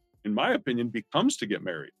actually, in my opinion, becomes to get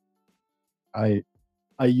married. I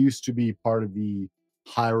I used to be part of the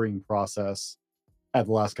hiring process at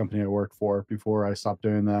the last company I worked for before I stopped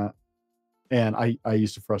doing that. And I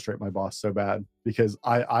used to frustrate my boss so bad because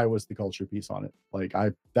I was the culture piece on it. Like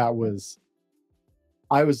I was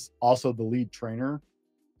also the lead trainer.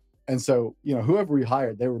 And so, whoever we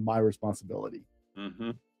hired, they were my responsibility.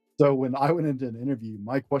 Hmm. So when I went into an interview,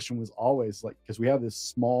 my question was always like, because we have this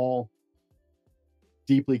small,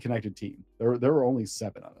 deeply connected team. There were only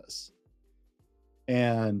 7 of us.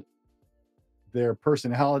 And their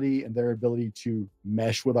personality and their ability to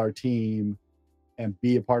mesh with our team and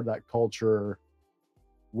be a part of that culture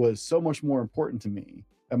was so much more important to me.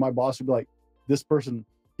 And my boss would be like, this person,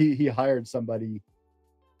 he hired somebody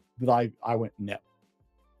that I went, no,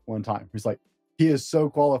 one time. He's like, he is so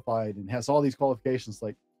qualified and has all these qualifications,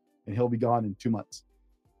 like, and he'll be gone in 2 months.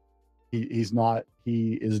 He is not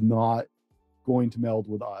going to meld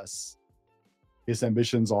with us. His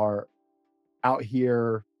ambitions are out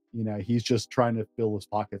here. He's just trying to fill his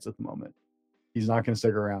pockets at the moment. He's not going to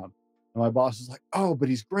stick around. And my boss is like, oh, but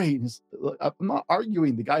he's great. I'm not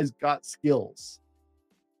arguing. The guy's got skills.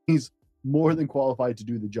 He's more than qualified to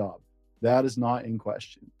do the job. That is not in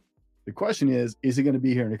question. The question is he going to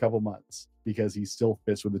be here in a couple months because he still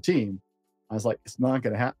fits with the team? I was like, it's not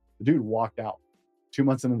going to happen. The dude walked out 2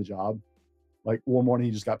 months into the job. Like one morning,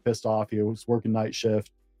 he just got pissed off. He was working night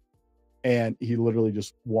shift, and he literally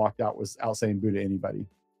just walked out, was out saying boo to anybody.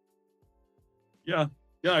 Yeah.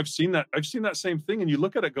 Yeah. I've seen that. I've seen that same thing. And you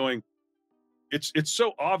look at it going, it's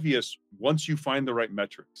so obvious once you find the right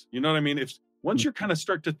metrics. You know what I mean? If once you kind of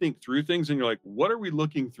start to think through things and you're like, what are we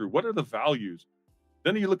looking through? What are the values?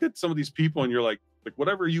 Then you look at some of these people and you're like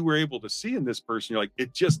whatever you were able to see in this person, you're like,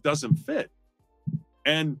 it just doesn't fit.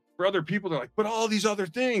 And for other people, they're like, but all these other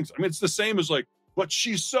things. I mean, it's the same as like, but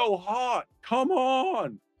she's so hot. Come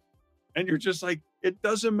on. And you're just like, it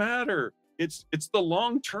doesn't matter. It's the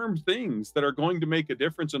long-term things that are going to make a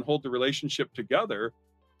difference and hold the relationship together.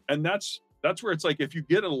 And that's where it's like, if you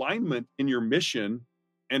get alignment in your mission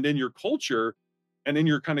and in your culture and in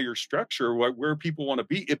your kind of your structure, where people want to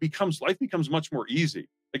be, life becomes much more easy.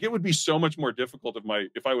 Like it would be so much more difficult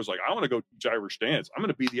if I was like, I want to go teach Irish dance. I'm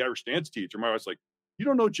going to be the Irish dance teacher. My wife's like, you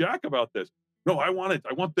don't know jack about this. No, I want it.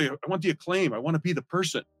 I want the acclaim. I want to be the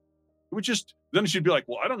person. It would just, then she'd be like,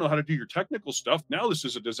 well, I don't know how to do your technical stuff. Now this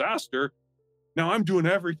is a disaster. Now I'm doing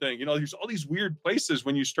everything. There's all these weird places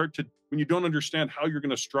when you don't understand how you're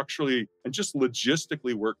going to structurally and just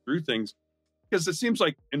logistically work through things. Because it seems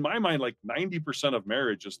like, in my mind, like 90% of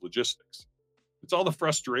marriage is logistics. It's all the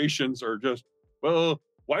frustrations are just, well,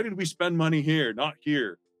 why did we spend money here, not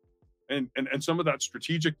here? And some of that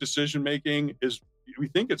strategic decision making is, we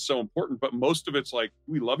think it's so important, but most of it's like,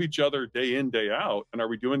 we love each other day in, day out. And are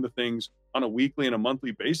we doing the things on a weekly and a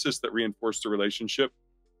monthly basis that reinforce the relationship?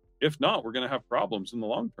 If not, we're going to have problems in the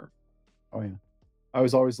long term. Oh yeah. I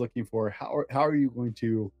was always looking for how are you going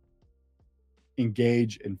to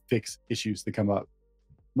engage and fix issues that come up.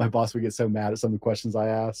 My boss would get so mad at some of the questions I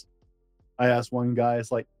asked. I asked one guy,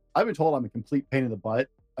 it's like, I've been told I'm a complete pain in the butt.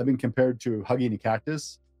 I've been compared to hugging a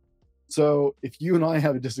cactus. So if you and I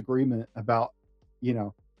have a disagreement about,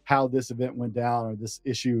 how this event went down or this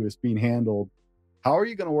issue is being handled, how are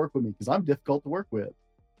you going to work with me? Because I'm difficult to work with.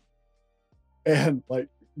 And like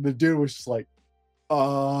the dude was just like,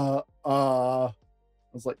 I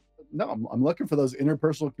was like, no, I'm looking for those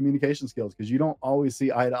interpersonal communication skills because you don't always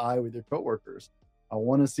see eye to eye with your coworkers. I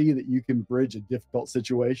want to see that you can bridge a difficult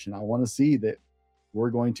situation. I want to see that we're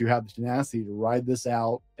going to have the tenacity to ride this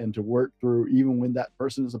out and to work through, even when that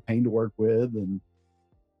person is a pain to work with. And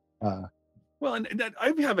uh, Well, and that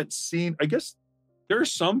I haven't seen, I guess there are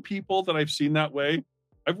some people that I've seen that way.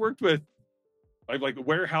 I've worked with, I've like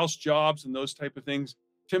warehouse jobs and those type of things.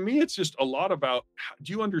 To me, it's just a lot about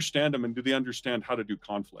do you understand them and do they understand how to do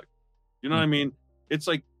conflict? You know what I mean? It's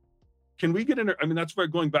like, can we get in? I mean, that's why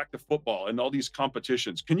going back to football and all these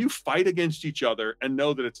competitions, can you fight against each other and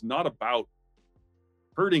know that it's not about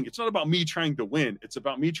hurting? It's not about me trying to win. It's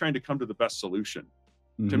about me trying to come to the best solution.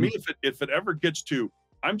 To me, if it ever gets to,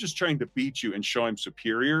 I'm just trying to beat you and show I'm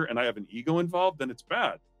superior and I have an ego involved, then it's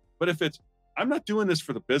bad. But if it's, I'm not doing this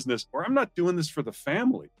for the business or I'm not doing this for the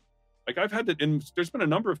family. Like I've had to, and there's been a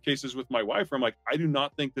number of cases with my wife where I'm like, I do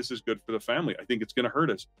not think this is good for the family. I think it's going to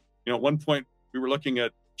hurt us. You know, at one point we were looking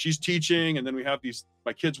at, she's teaching and then we have these,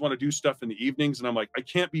 my kids want to do stuff in the evenings. And I'm like, I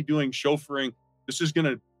can't be doing chauffeuring. This is going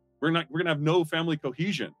to, we're going to have no family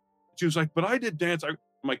cohesion. She was like, but I did dance. I'm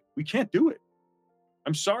like, we can't do it.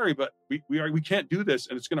 I'm sorry, but we can't do this.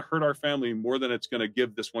 And it's going to hurt our family more than it's going to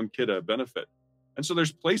give this one kid a benefit. And so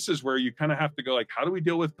there's places where you kind of have to go like, how do we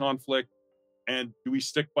deal with conflict? And do we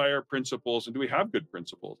stick by our principles and do we have good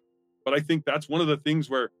principles? But I think that's one of the things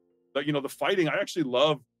where that, you know, the fighting, I actually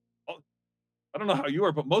love, I don't know how you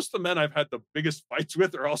are, but most of the men I've had the biggest fights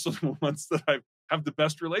with are also the ones that I have the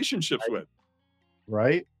best relationships with.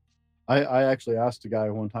 right. I actually asked a guy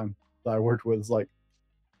one time that I worked with, is like,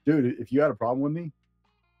 dude, if you had a problem with me,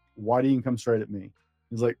 why do you come straight at me?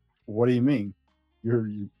 He's like, what do you mean?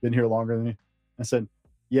 You've been here longer than me. I said,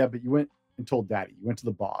 yeah, but you went and told daddy, you went to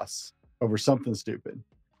the boss over something stupid.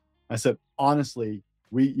 I said, honestly,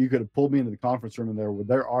 you could have pulled me into the conference room in there where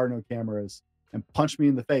there are no cameras and punched me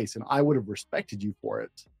in the face, and I would have respected you for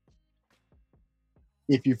it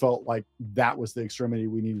if you felt like that was the extremity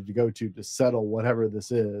we needed to go to settle whatever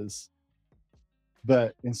this is.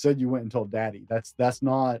 But instead you went and told daddy. That's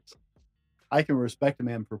not, I can respect a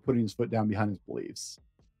man for putting his foot down behind his beliefs.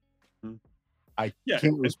 I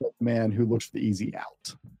can't respect the man who looks for the easy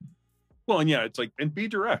out. Well, and yeah, it's like, and be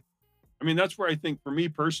direct. I mean, that's where I think for me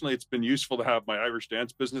personally, it's been useful to have my Irish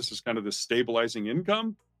dance business as kind of this stabilizing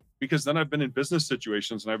income, because then I've been in business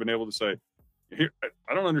situations and I've been able to say, here,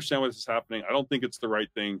 I don't understand why this is happening. I don't think it's the right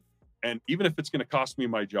thing. And even if it's going to cost me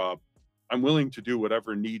my job, I'm willing to do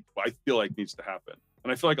whatever I feel like needs to happen.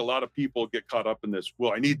 And I feel like a lot of people get caught up in this,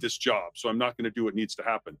 well, I need this job, so I'm not going to do what needs to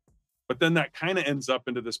happen. But then that kind of ends up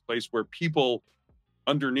into this place where people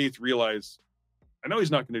underneath realize, I know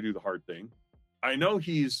he's not going to do the hard thing. I know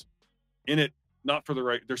he's in it not for the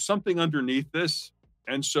right, there's something underneath this.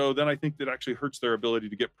 And so then I think that actually hurts their ability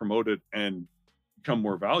to get promoted and become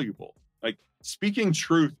more valuable. Like speaking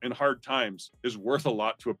truth in hard times is worth a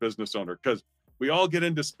lot to a business owner, because we all get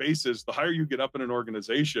into spaces. The higher you get up in an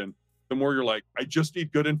organization, the more you're like, I just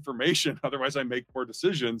need good information. Otherwise I make poor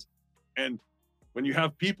decisions. And when you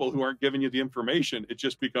have people who aren't giving you the information, it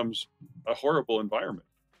just becomes a horrible environment.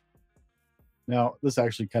 Now, this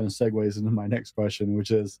actually kind of segues into my next question,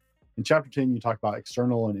 which is, in chapter 10, you talk about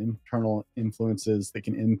external and internal influences that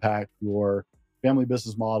can impact your family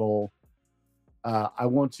business model. I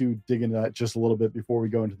want to dig into that just a little bit before we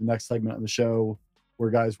go into the next segment of the show, where,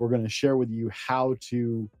 guys, we're going to share with you how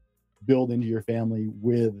to build into your family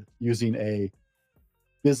with using a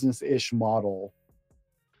business-ish model,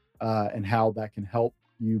 and how that can help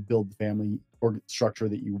you build the family or structure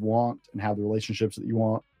that you want and have the relationships that you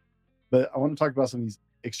want. But I want to talk about some of these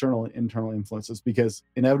external and internal influences, because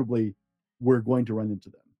inevitably we're going to run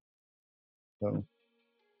into them. So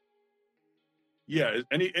yeah,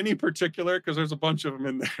 any particular, because there's a bunch of them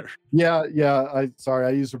in there. yeah, I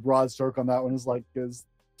used a broad stroke on that one, is like, because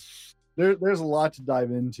there's a lot to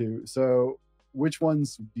dive into. So which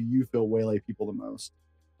ones do you feel waylay people the most?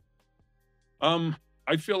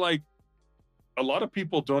 I feel like a lot of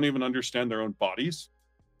people don't even understand their own bodies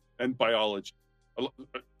and biology.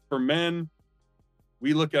 For men,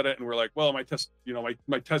 we look at it and we're like, well, my test,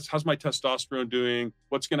 how's my testosterone doing?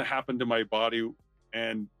 What's going to happen to my body?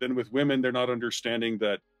 And then with women, they're not understanding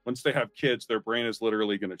that once they have kids, their brain is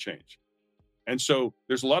literally going to change. And so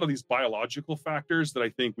there's a lot of these biological factors that I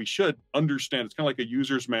think we should understand. It's kind of like a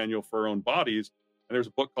user's manual for our own bodies. And there's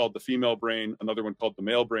a book called The Female Brain, another one called The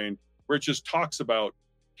Male Brain, where it just talks about,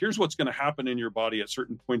 here's what's going to happen in your body at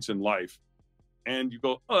certain points in life. And you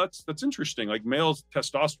go, oh, that's interesting. Like male's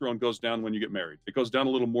testosterone goes down when you get married. It goes down a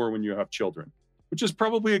little more when you have children, which is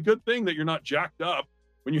probably a good thing that you're not jacked up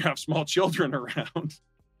when you have small children around.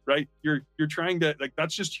 right? You're trying to, like,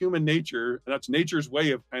 that's just human nature. And that's nature's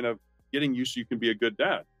way of kind of getting you so you can be a good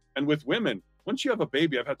dad. And with women, once you have a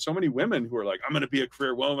baby, I've had so many women who are like, I'm going to be a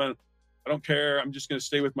career woman. I don't care. I'm just going to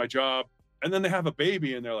stay with my job. And then they have a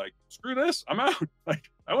baby and they're like, screw this. I'm out.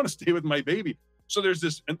 Like, I want to stay with my baby. So there's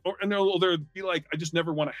this, and they'll be like, I just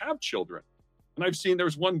never want to have children. And I've seen, there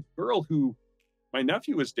was one girl who my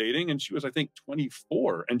nephew was dating, and she was, I think,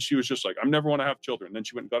 24. And she was just like, I never want to have children. And then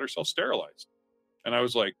she went and got herself sterilized. And I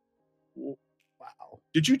was like, "Well, Wow.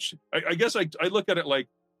 did you? I guess I look at it like,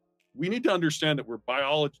 we need to understand that we're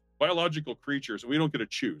biological creatures and we don't get to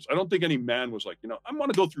choose. I don't think any man was like, I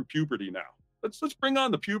want to go through puberty now. Let's bring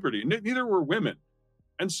on the puberty. Neither were women.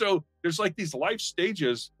 And so there's like these life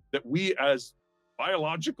stages that we as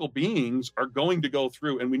biological beings are going to go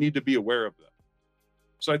through, and we need to be aware of them.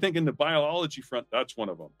 So I think in the biology front, that's one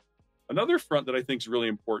of them. Another front that I think is really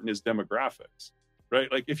important is demographics,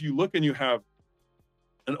 right? Like if you look and you have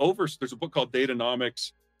there's a book called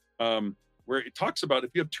Datanomics, where it talks about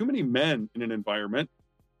if you have too many men in an environment,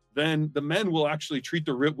 then the men will actually treat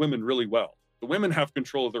the women really well. The women have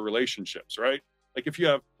control of the relationships, right? Like if you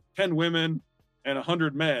have 10 women and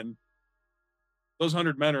 100 men, those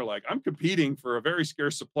 100 men are like, I'm competing for a very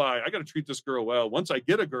scarce supply. I got to treat this girl well. Once I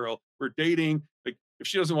get a girl, we're dating. Like if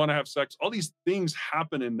she doesn't want to have sex, all these things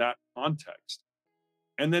happen in that context.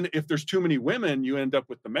 And then if there's too many women, you end up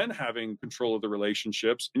with the men having control of the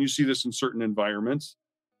relationships. And you see this in certain environments.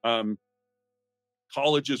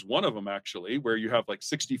 College is one of them, actually, where you have like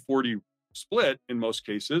 60-40 split in most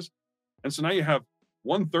cases. And so now you have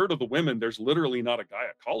 1/3 of the women there's literally not a guy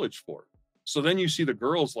at college for. So then you see the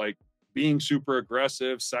girls like being super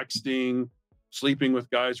aggressive, sexting, sleeping with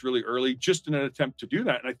guys really early, just in an attempt to do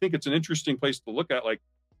that. And I think it's an interesting place to look at. Like,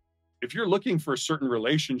 if you're looking for a certain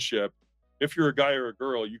relationship, if you're a guy or a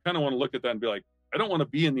girl, you kind of want to look at that and be like, I don't want to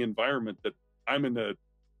be in the environment that I'm in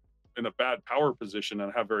a bad power position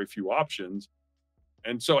and have very few options.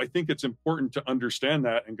 And so I think it's important to understand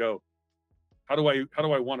that and go, how do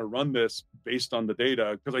I want to run this based on the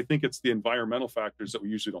data? Because I think it's the environmental factors that we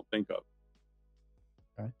usually don't think of.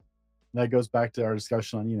 Okay. That goes back to our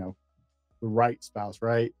discussion on, the right spouse,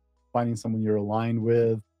 right? Finding someone you're aligned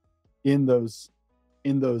with in those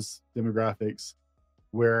demographics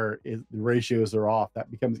where the ratios are off. That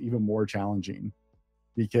becomes even more challenging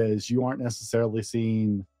because you aren't necessarily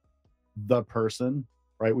seeing the person,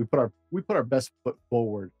 right? We put our best foot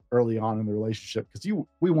forward early on in the relationship because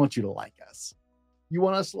we want you to like us. You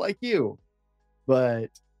want us to like you. But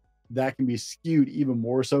that can be skewed even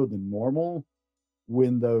more so than normal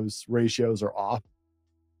when those ratios are off.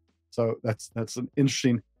 So that's an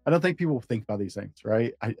interesting. I don't think people think about these things,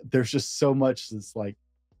 right? There's just so much that's like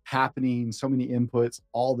happening, so many inputs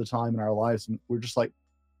all the time in our lives, and we're just like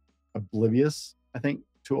oblivious, I think,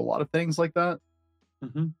 to a lot of things like that.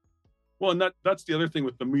 Mm-hmm. Well, and that's the other thing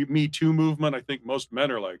with the Me Too movement. I think most men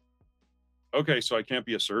are like, okay, so I can't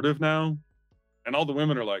be assertive now. And all the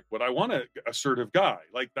women are like, but I want an assertive guy.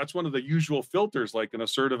 Like that's one of the usual filters, like an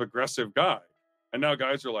assertive, aggressive guy. And now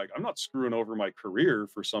guys are like, I'm not screwing over my career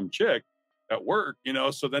for some chick at work,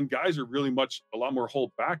 So then guys are really a lot more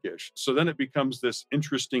hold backish. So then it becomes this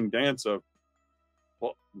interesting dance of,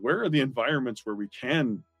 well, where are the environments where we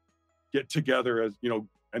can get together as,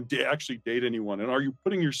 and actually date anyone? And are you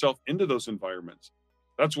putting yourself into those environments?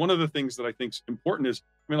 That's one of the things that I think is important is,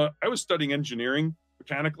 I was studying engineering,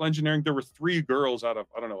 mechanical engineering. There were 3 girls out of,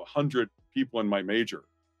 100 people in my major.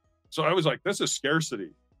 So I was like, this is scarcity.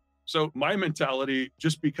 So my mentality,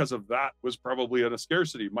 just because of that, was probably at a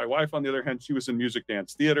scarcity. My wife, on the other hand, she was in music,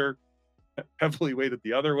 dance, theater, heavily weighted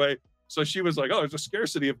the other way. So she was like, oh, there's a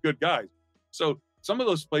scarcity of good guys. So some of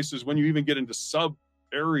those places, when you even get into sub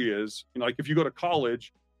areas, like if you go to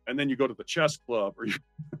college and then you go to the chess club,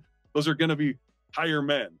 those are going to be higher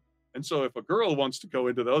men. And so if a girl wants to go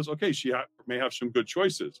into those, okay, she may have some good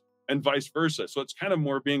choices, and vice versa. So it's kind of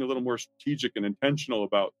more being a little more strategic and intentional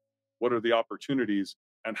about what are the opportunities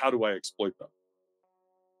and how do I exploit them.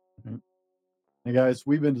 Mm-hmm. Hey guys,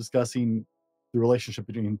 we've been discussing the relationship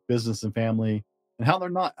between business and family and how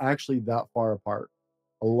they're not actually that far apart.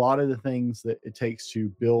 A lot of the things that it takes to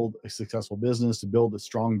build a successful business, to build a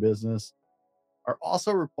strong business, are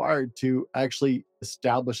also required to actually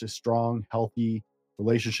establish a strong, healthy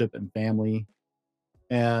relationship and family.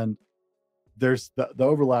 And there's the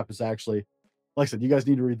overlap is actually, like I said, you guys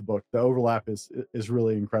need to read the book. The overlap is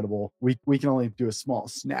really incredible. We can only do a small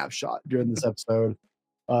snapshot during this episode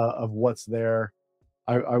of what's there.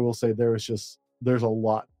 I will say there's a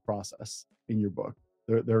lot to process in your book.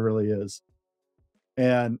 There really is.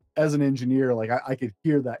 And as an engineer, like I could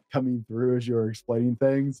hear that coming through as you were explaining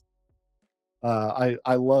things.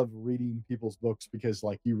 I love reading people's books because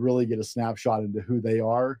like you really get a snapshot into who they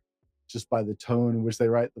are just by the tone in which they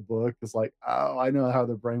write the book. It's like, oh, I know how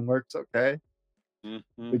their brain works. Okay. Hmm.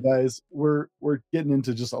 But guys, we're getting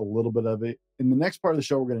into just a little bit of it. In the next part of the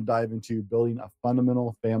show, we're going to dive into building a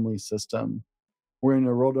fundamental family system. We're going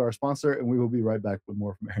to roll to our sponsor, and we will be right back with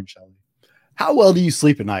more from Aaron Shelley. How well do you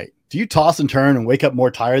sleep at night? Do you toss and turn and wake up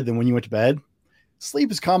more tired than when you went to bed?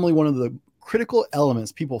 Sleep is commonly one of the critical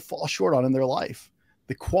elements people fall short on in their life.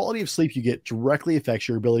 The quality of sleep you get directly affects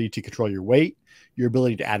your ability to control your weight, your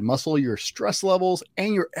ability to add muscle, your stress levels,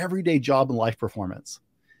 and your everyday job and life performance.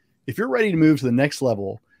 If you're ready to move to the next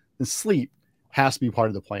level, then sleep has to be part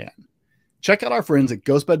of the plan. Check out our friends at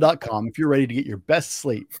ghostbed.com if you're ready to get your best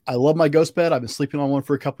sleep. I love my ghost bed. I've been sleeping on one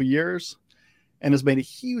for a couple years and has made a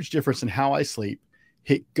huge difference in how I sleep.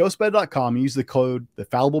 Hit ghostbed.com and use the code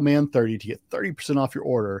TheFallibleMan30 to get 30% off your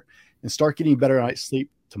order and start getting better night's sleep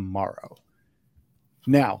tomorrow.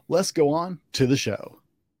 Now, let's go on to the show.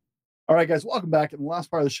 All right, guys, welcome back. In the last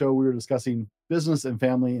part of the show, we were discussing business and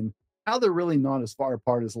family and how they're really not as far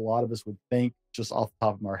apart as a lot of us would think just off the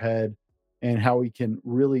top of our head, and how we can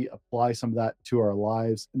really apply some of that to our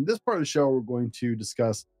lives. In this part of the show, we're going to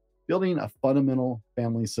discuss building a fundamental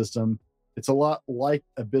family system. It's a lot like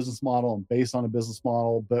a business model and based on a business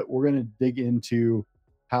model, but we're going to dig into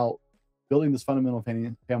how building this fundamental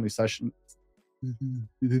family session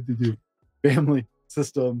family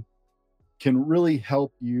system can really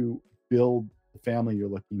help you build the family you're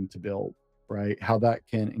looking to build, right? How that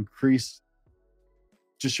can increase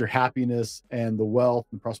just your happiness and the wealth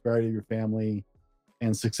and prosperity of your family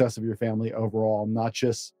and success of your family overall, not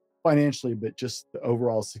just financially, but just the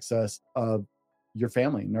overall success of your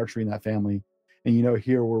family, nurturing that family. And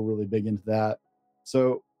here we're really big into that.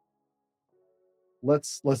 So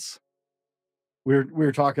let's we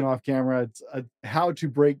were talking off camera. It's how to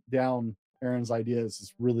break down Aaron's ideas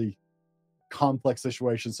is really complex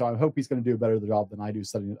situation. So I hope he's going to do a better job than I do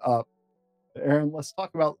setting it up. Aaron, let's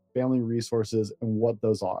talk about family resources and what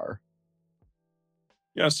those are.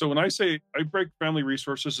 Yeah. So when I say I break family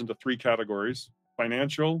resources into three categories: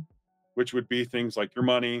 financial, which would be things like your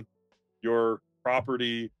money, your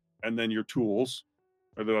property, and then your tools,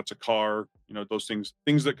 whether that's a car, those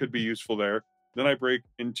things that could be useful there. Then I break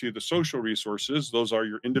into the social resources. Those are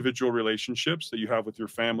your individual relationships that you have with your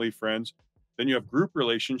family, friends. Then you have group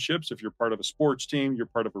relationships. If you're part of a sports team, you're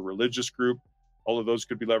part of a religious group, all of those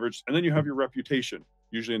could be leveraged. And then you have your reputation,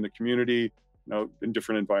 usually in the community, in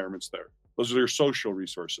different environments there. Those are your social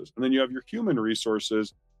resources. And then you have your human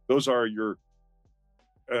resources. Those are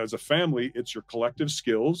as a family, it's your collective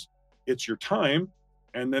skills, it's your time,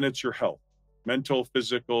 and then it's your health. Mental,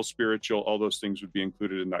 physical, spiritual, all those things would be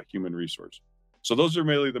included in that human resource. So those are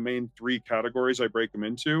really the main three categories I break them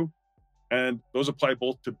into. And those apply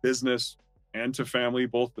both to business and to family,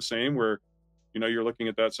 both the same, where, you're looking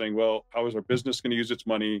at that saying, well, how is our business going to use its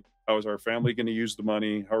money? How is our family going to use the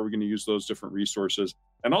money? How are we going to use those different resources?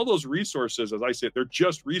 And all those resources, as I say, they're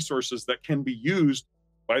just resources that can be used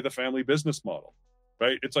by the family business model,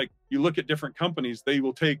 right? It's like you look at different companies,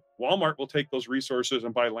 Walmart will take those resources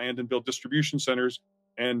and buy land and build distribution centers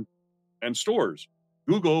and stores.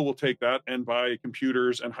 Google will take that and buy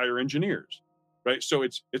computers and hire engineers, right? So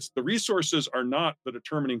it's the resources are not the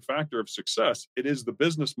determining factor of success. It is the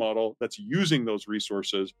business model that's using those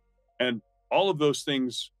resources, and all of those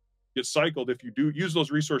things get cycled. If you do use those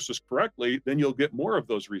resources correctly, then you'll get more of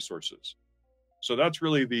those resources. So that's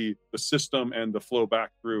really the system and the flow back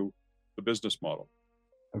through the business model.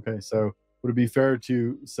 Okay, so would it be fair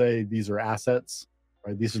to say these are assets,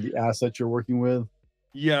 right? These are the assets you're working with.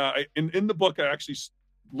 Yeah, in the book, I actually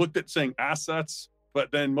looked at saying assets,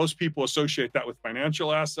 but then most people associate that with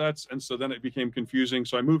financial assets, and so then it became confusing.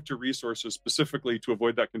 So I moved to resources specifically to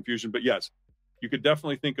avoid that confusion. But yes, you could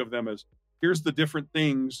definitely think of them as here's the different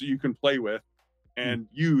things you can play with and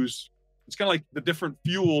use. It's kind of like the different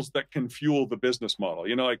fuels that can fuel the business model.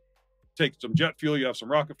 Like take some jet fuel, you have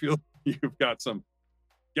some rocket fuel, you've got some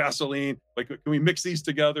gasoline. Like, can we mix these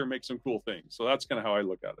together and make some cool things? So that's kind of how I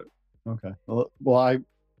look at it. Okay. Well,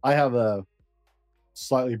 I have a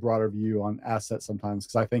slightly broader view on assets sometimes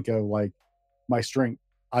because I think of like my strength.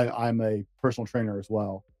 I'm a personal trainer as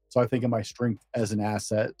well, so I think of my strength as an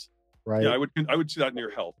asset, right? Yeah, I would see that in your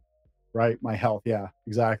health. Right, my health. Yeah,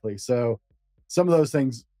 exactly. So some of those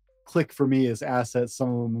things click for me as assets. Some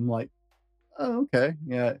of them I'm like, oh, okay,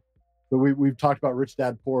 yeah. But we've talked about Rich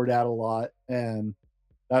Dad Poor Dad a lot, and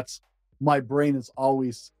that's my brain is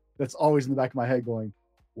always that's always in the back of my head going,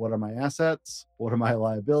 what are my assets? What are my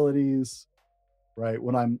liabilities? Right.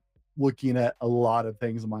 When I'm looking at a lot of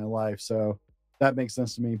things in my life. So that makes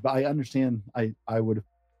sense to me. But I understand I would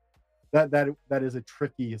that is a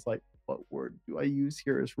tricky, it's like, what word do I use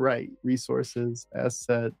here is right? Resources,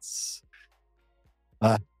 assets.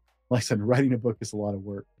 Uh, like I said, writing a book is a lot of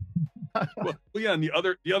work. Yeah, and the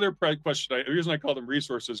other question, the reason I call them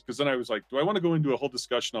resources, because then I was like, do I want to go into a whole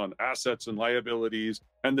discussion on assets and liabilities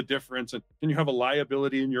and the difference? And can you have a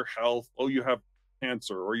liability in your health? Oh, you have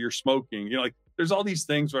cancer or you're smoking. Like there's all these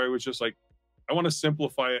things where I was just like, I want to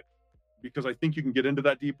simplify it because I think you can get into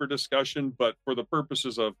that deeper discussion. But for the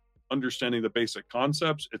purposes of understanding the basic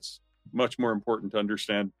concepts, it's much more important to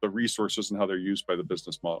understand the resources and how they're used by the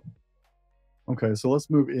business model. Okay, so let's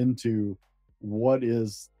move into what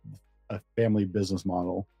is a family business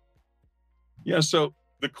model. Yeah. So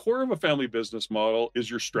the core of a family business model is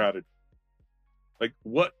your strategy. Like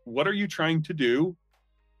what are you trying to do?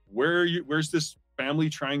 Where's this family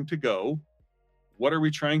trying to go? What are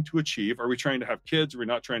we trying to achieve? Are we trying to have kids? Are we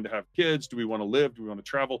not trying to have kids? Do we want to live? Do we want to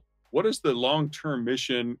travel? What is the long-term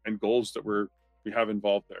mission and goals that we have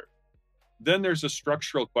involved there? Then there's a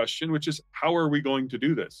structural question, which is how are we going to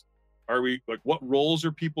do this? Are we like what roles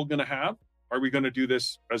are people going to have? Are we going to do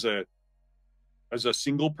this as a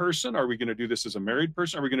single person? Are we going to do this as a married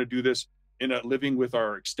person? Are we going to do this in a living with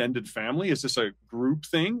our extended family? Is this a group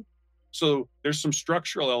thing? So there's some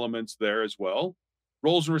structural elements there as well.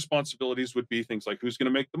 Roles and responsibilities would be things like who's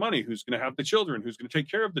going to make the money, who's going to have the children, who's going to take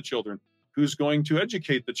care of the children, who's going to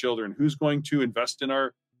educate the children, who's going to invest in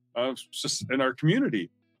our community.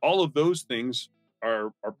 All of those things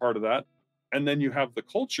are part of that. And then you have the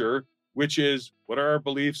culture, which is what are our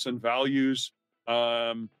beliefs and values,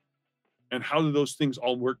 and how do those things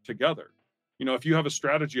all work together? If you have a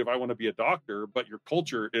strategy of I want to be a doctor, but your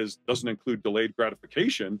culture doesn't include delayed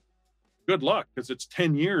gratification, good luck, because it's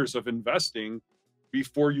 10 years of investing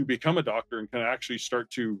before you become a doctor and can actually start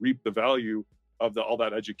to reap the value of all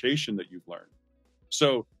that education that you've learned.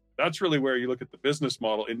 So that's really where you look at the business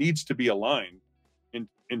model. It needs to be aligned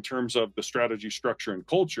in terms of the strategy, structure, and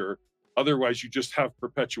culture. Otherwise, you just have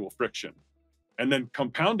perpetual friction. And then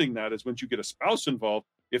compounding that is once you get a spouse involved,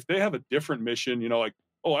 if they have a different mission, like,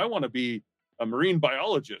 oh, I want to be a marine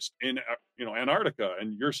biologist in Antarctica,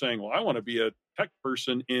 and you're saying, well, I want to be a tech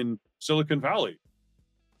person in Silicon Valley.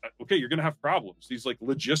 Okay, you're going to have problems. These like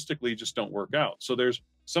logistically just don't work out. So there's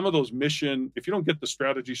some of those mission. If you don't get the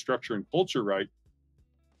strategy, structure, and culture right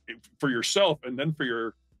for yourself, and then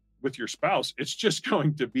with your spouse, it's just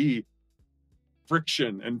going to be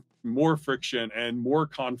friction and more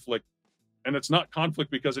conflict. And it's not conflict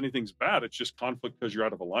because anything's bad. It's just conflict because you're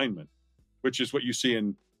out of alignment, which is what you see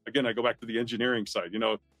again, I go back to the engineering side.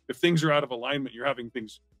 If things are out of alignment, you're having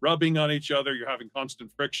things rubbing on each other, you're having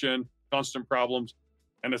constant friction, constant problems.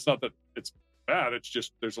 And it's not that it's bad. It's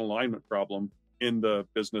just there's an alignment problem in the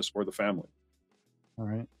business or the family. All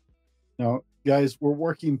right. Now, guys, we're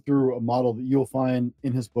working through a model that you'll find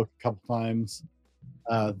in his book a couple times,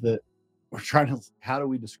 that we're trying to, how do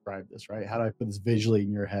we describe this, right? How do I put this visually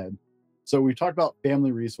in your head? So we talked about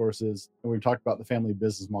family resources and we talked about the family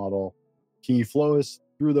business model. Can you flow us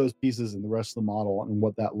through those pieces and the rest of the model and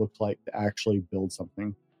what that looked like to actually build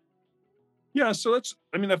something? Yeah. So if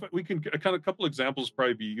we can kind of a couple examples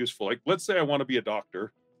probably be useful. Like, let's say I want to be a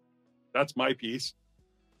doctor. That's my piece.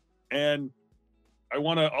 And I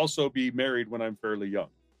want to also be married when I'm fairly young.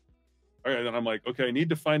 All right. Then I'm like, okay, I need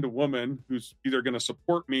to find a woman who's either going to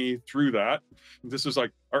support me through that. This is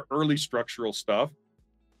like our early structural stuff.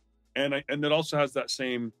 And it also has that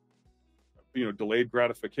same, delayed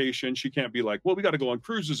gratification. She can't be like, well, we got to go on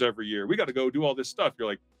cruises every year. We got to go do all this stuff. You're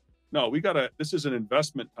like, no, this is an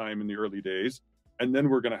investment time in the early days. And then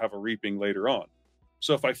we're going to have a reaping later on.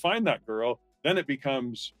 So if I find that girl, then it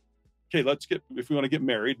becomes, okay, if we want to get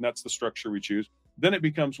married, and that's the structure we choose, then it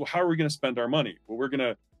becomes, well, how are we going to spend our money? Well,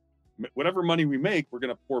 whatever money we make, we're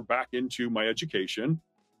going to pour back into my education.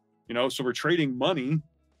 So we're trading money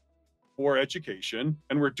for education,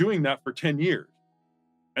 and we're doing that for 10 years.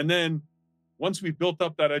 And then once we've built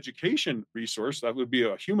up that education resource, that would be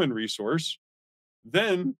a human resource,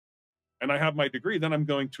 and I have my degree, then I'm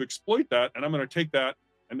going to exploit that, and I'm going to take that,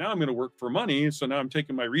 and now I'm going to work for money. So now I'm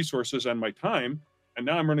taking my resources and my time, and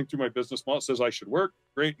now I'm running through my business model. It says I should work.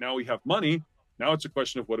 Great. Now we have money. Now it's a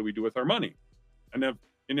question of what do we do with our money? And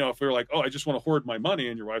if we're like, oh, I just want to hoard my money,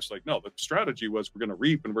 and your wife's like, no, the strategy was we're going to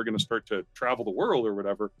reap and we're going to start to travel the world or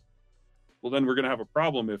whatever. Well, then we're going to have a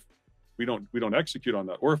problem if we don't execute on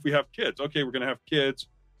that. Or if we have kids, okay, we're going to have kids.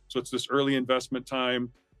 So it's this early investment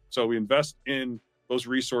time. So we invest in those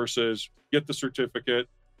resources, get the certificate,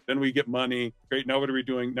 then we get money. Great. Now what are we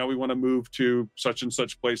doing? Now we want to move to such and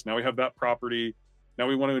such place. Now we have that property. Now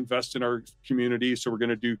we want to invest in our community. So we're going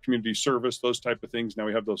to do community service, those type of things. Now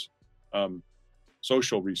we have those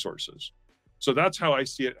social resources. So that's how I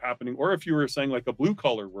see it happening. Or if you were saying like a blue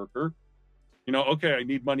collar worker, okay, I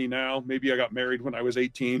need money now. Maybe I got married when I was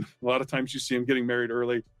 18. A lot of times you see them getting married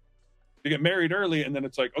early. They get married early, and then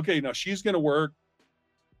it's like, okay, now she's going to work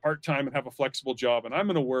part-time and have a flexible job, and I'm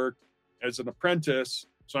going to work as an apprentice.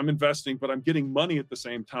 So I'm investing, but I'm getting money at the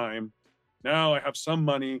same time. Now I have some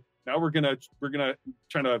money. Now we're going to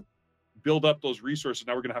try to build up those resources.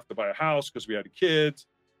 Now we're going to have to buy a house because we had kids.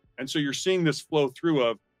 And so you're seeing this flow through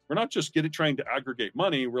of, we're not just trying to aggregate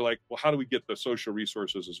money. We're like, well, how do we get the social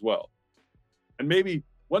resources as well? And maybe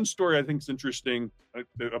one story I think is interesting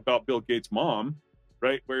about Bill Gates' mom,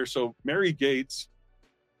 right? So Mary Gates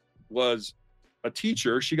was a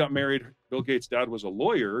teacher. She got married. Bill Gates' dad was a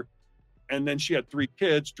lawyer. And then she had 3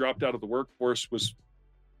 kids, dropped out of the workforce, was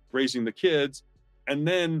raising the kids. And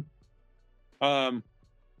then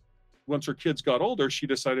once her kids got older, she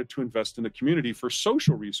decided to invest in the community for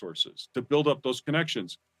social resources to build up those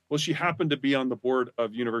connections. Well, she happened to be on the board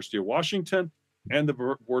of University of Washington and the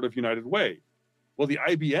board of United Way. Well, the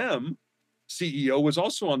IBM CEO was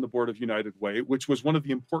also on the board of United Way, which was one of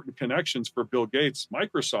the important connections for Bill Gates'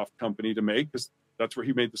 Microsoft company to make, because that's where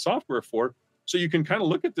he made the software for. So you can kind of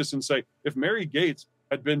look at this and say, if Mary Gates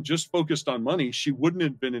had been just focused on money, she wouldn't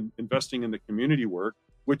have been investing in the community work,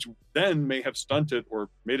 which then may have stunted or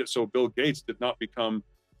made it so Bill Gates did not become,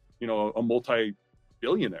 a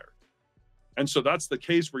multi-billionaire. And so that's the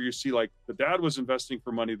case where you see like the dad was investing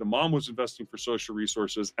for money, the mom was investing for social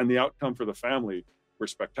resources, and the outcome for the family were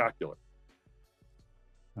spectacular.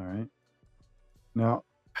 All right. Now,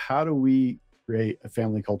 how do we create a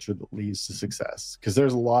family culture that leads to success? Because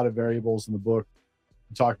there's a lot of variables in the book.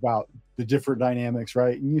 You talk about the different dynamics,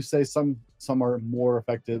 right? And you say some are more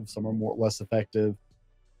effective, some are less effective.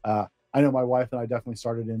 I know my wife and I definitely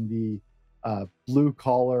started in the blue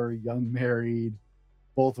collar, young married,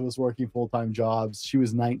 both of us working full-time jobs. She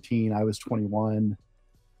was 19, I was 21.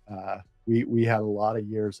 We had a lot of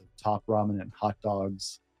years of top ramen and hot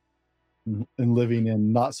dogs and living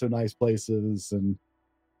in not so nice places. And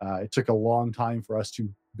it took a long time for us to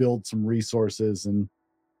build some resources and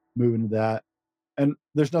move into that. And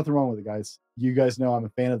there's nothing wrong with it, guys. You guys know I'm a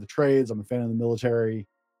fan of the trades. I'm a fan of the military.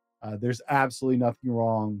 There's absolutely nothing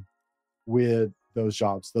wrong with those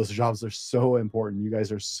jobs. Those jobs are so important. You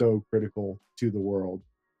guys are so critical to the world.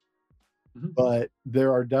 Mm-hmm. But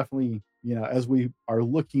there are definitely, as we are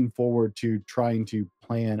looking forward to trying to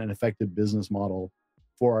plan an effective business model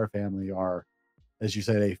for our family, our, as you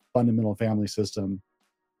said, a fundamental family system,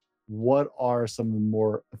 what are some of the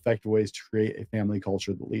more effective ways to create a family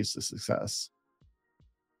culture that leads to success?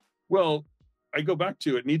 Well, I go back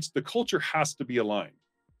to the culture has to be aligned,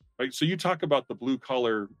 right? So you talk about the blue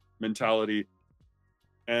collar mentality,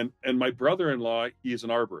 and my brother-in-law, he is an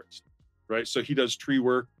arborist, right? So he does tree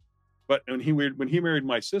work, but when he married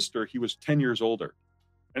my sister, he was 10 years older.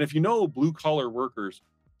 And if you know blue collar workers,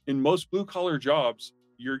 in most blue collar jobs,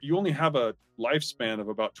 you only have a lifespan of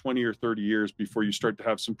about 20 or 30 years before you start to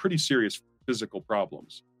have some pretty serious physical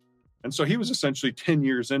problems. And so he was essentially 10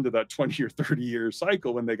 years into that 20 or 30 year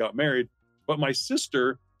cycle when they got married. But my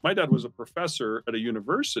dad was a professor at a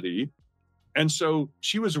university. And so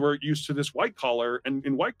she was used to this white collar, and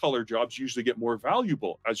in white collar jobs, you usually get more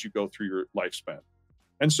valuable as you go through your lifespan.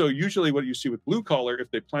 And so usually what you see with blue collar,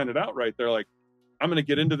 if they plan it out right, they're like, I'm going to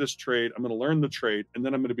get into this trade, I'm going to learn the trade, and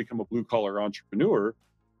then I'm going to become a blue collar entrepreneur.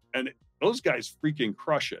 And those guys freaking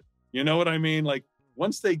crush it. You know what I mean? Like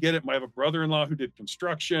once they get it, I have a brother-in-law who did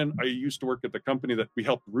construction. I used to work at the company that we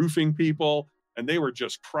helped roofing people, and they were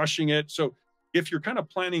just crushing it. So if you're kind of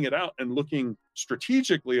planning it out and looking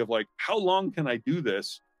strategically of like, how long can I do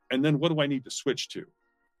this? And then what do I need to switch to?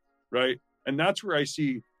 Right. And that's where I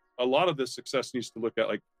see a lot of this success needs to look at.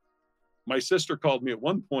 Like my sister called me at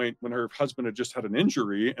one point when her husband had just had an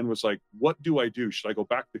injury and was like, what do I do? Should I go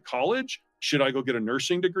back to college? Should I go get a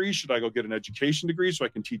nursing degree? Should I go get an education degree so I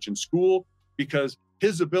can teach in school? Because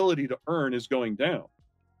his ability to earn is going down.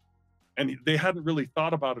 And they hadn't really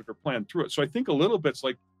thought about it or planned through it. So I think a little bit's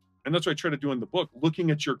like, and that's what I try to do in the book,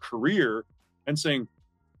 looking at your career and saying,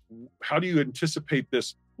 how do you anticipate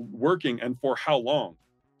this working and for how long?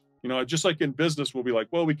 Just like in business, we'll be like,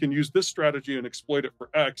 well, we can use this strategy and exploit it for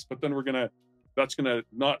X, but then that's going to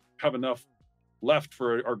not have enough left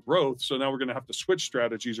for our growth. So now we're going to have to switch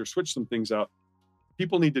strategies or switch some things out.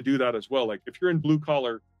 People need to do that as well. Like if you're in blue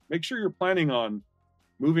collar, make sure you're planning on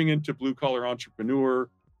moving into blue collar entrepreneur,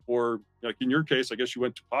 or like in your case, I guess you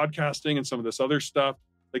went to podcasting and some of this other stuff.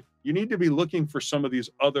 Like you need to be looking for some of these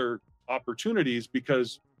other opportunities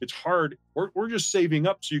because it's hard. We're just saving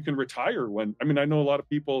up so you can retire I know a lot of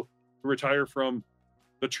people who retire from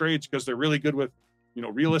the trades because they're really good with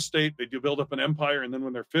real estate. They do build up an empire. And then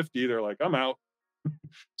when they're 50, they're like, I'm out.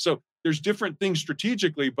 So there's different things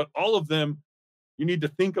strategically, but all of them, you need to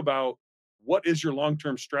think about what is your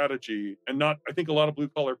long-term strategy and not, I think a lot of blue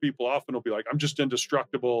collar people often will be like, I'm just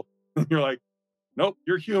indestructible. And you're like, nope,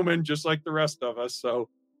 you're human just like the rest of us. So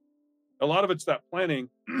a lot of it's that planning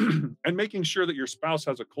and making sure that your spouse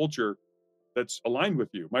has a culture that's aligned with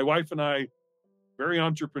you. My wife and I, very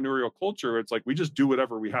entrepreneurial culture. It's like we just do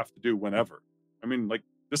whatever we have to do whenever. I mean, like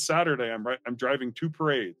this Saturday, I'm driving 2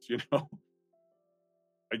 parades,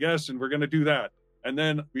 I guess, and we're going to do that. And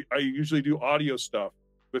then I usually do audio stuff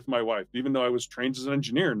with my wife, even though I was trained as an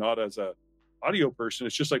engineer, not as a audio person.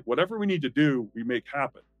 It's just like whatever we need to do, we make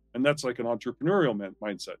happen. And that's like an entrepreneurial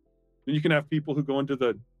mindset. Then you can have people who go into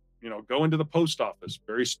the post office,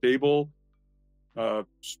 very stable,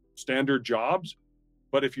 standard jobs.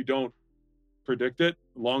 But if you don't predict it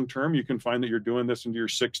long term, you can find that you're doing this into your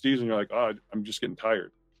 60s and you're like, oh, I'm just getting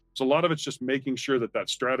tired. So a lot of it's just making sure that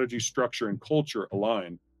strategy, structure, and culture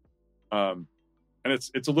align. And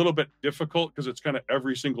it's a little bit difficult because it's kind of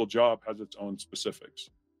every single job has its own specifics.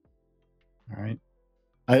 All right.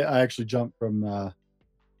 I actually jumped from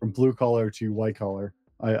blue collar to white collar.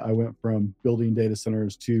 I went from building data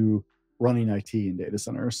centers to running IT in data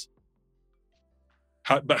centers.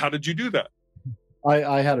 But how did you do that?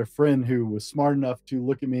 I had a friend who was smart enough to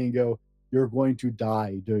look at me and go, "You're going to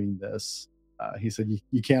die doing this." He said,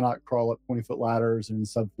 you cannot crawl up 20-foot ladders and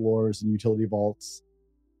subfloors and utility vaults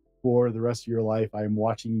for the rest of your life. I am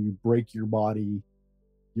watching you break your body.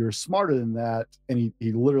 You're smarter than that." And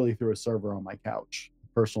he literally threw a server on my couch,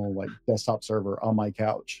 personal like desktop server on my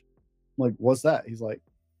couch. I'm like, "What's that?" He's like,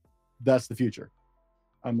 "That's the future."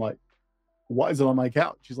 I'm like, "Why is it on my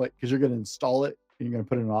couch?" He's like, "Because you're going to install it and you're going to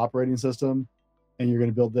put in an operating system and you're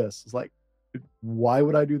going to build this." It's like, "Why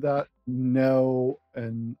would I do that?" No.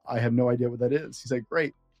 And I have no idea what that is. He's like,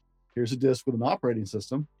 "Great. Here's a disk with an operating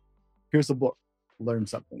system. Here's a book. Learn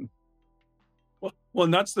something." Well,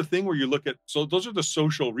 and that's the thing where you look at, so those are the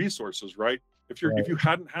social resources, right? If you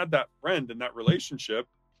hadn't had that friend and that relationship,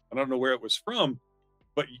 I don't know where it was from,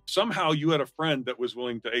 but somehow you had a friend that was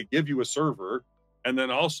willing to give you a server and then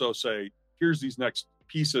also say, here's these next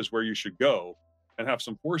pieces where you should go and have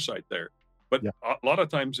some foresight there. But a lot of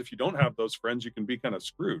times, if you don't have those friends, you can be kind of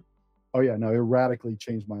screwed. Oh yeah, no, it radically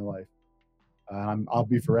changed my life. I'll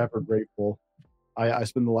be forever grateful. I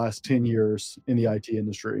spent the last 10 years in the IT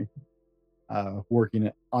industry,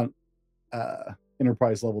 working on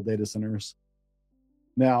enterprise level data centers.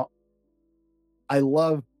 Now, I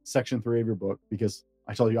love section 3 of your book because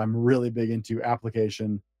I told you I'm really big into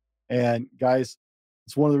application. And guys,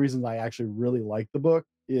 it's one of the reasons I actually really like the book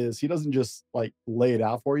is he doesn't just like lay it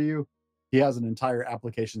out for you. He has an entire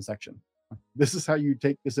application section. This is how you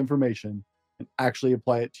take this information and actually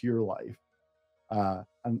apply it to your life.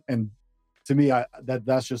 And to me,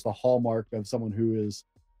 that's just a hallmark of someone who is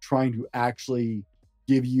trying to actually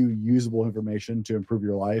give you usable information to improve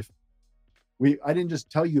your life. I didn't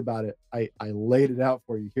just tell you about it. I laid it out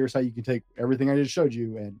for you. Here's how you can take everything I just showed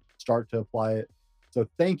you and start to apply it. So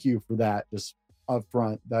thank you for that. Just up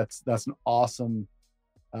front, that's an awesome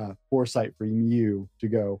foresight for you to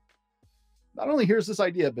go, not only here's this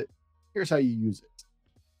idea, but here's how you use it.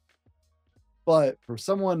 But for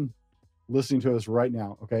someone listening to us right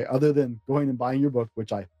now, okay, other than going and buying your book,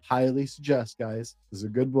 which I highly suggest, guys, this is a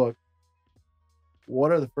good book.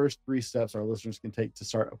 What are the first 3 steps our listeners can take to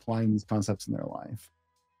start applying these concepts in their life?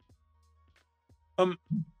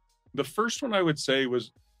 The first one I would say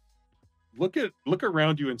was look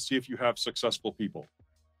around you and see if you have successful people.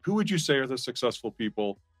 Who would you say are the successful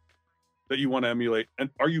people that you want to emulate, and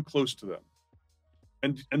are you close to them?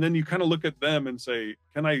 And then you kind of look at them and say,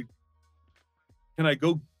 can I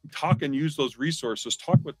go talk and use those resources,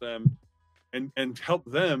 talk with them and help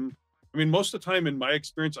them? I mean, most of the time in my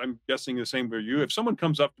experience, I'm guessing the same for you. If someone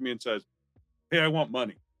comes up to me and says, "Hey, I want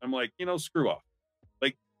money," I'm like, screw off.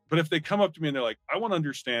 Like, but if they come up to me and they're like, "I want to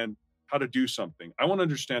understand how to do something. I want to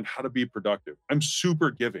understand how to be productive," I'm super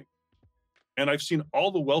giving. And I've seen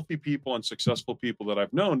all the wealthy people and successful people that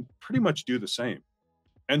I've known pretty much do the same.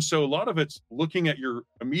 And so a lot of it's looking at your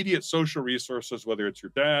immediate social resources, whether it's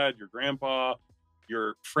your dad, your grandpa,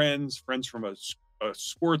 your friends from a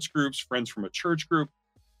sports groups, friends from a church group,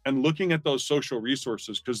 and looking at those social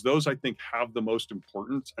resources, because those I think have the most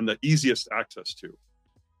importance and the easiest access to.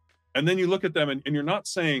 And then you look at them and you're not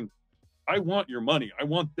saying, "I want your money. I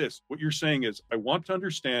want this." What you're saying is, "I want to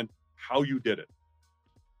understand how you did it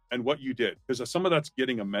and what you did." Because some of that's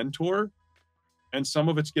getting a mentor and some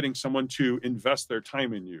of it's getting someone to invest their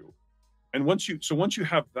time in you. And once you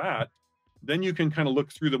have that, then you can kind of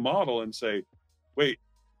look through the model and say, wait,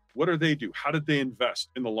 what do they do? How did they invest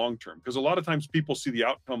in the long term? Because a lot of times people see the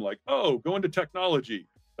outcome like, oh, go into technology.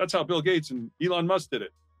 That's how Bill Gates and Elon Musk did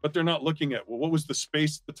it. But they're not looking at, well, what was the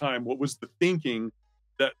space at the time? What was the thinking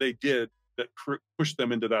that they did that pushed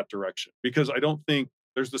them into that direction? Because I don't think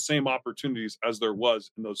there's the same opportunities as there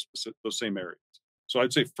was in those same areas. So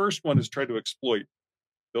I'd say first one is try to exploit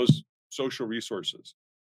those social resources.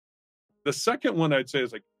 The second one I'd say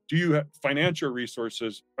is like, do you have financial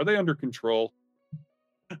resources? Are they under control?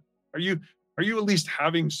 Are you at least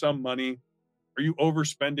having some money? Are you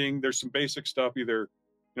overspending? There's some basic stuff, either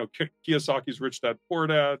Kiyosaki's Rich Dad Poor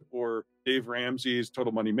Dad or Dave Ramsey's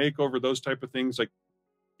Total Money Makeover, those type of things. Like,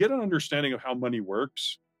 get an understanding of how money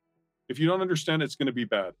works. If you don't understand, it's going to be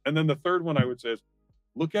bad. And then the third one I would say is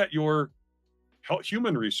look at your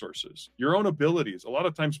human resources, your own abilities. A lot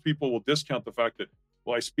of times people will discount the fact that,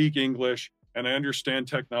 well, I speak English and I understand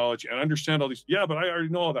technology and I understand all these. Yeah, but I already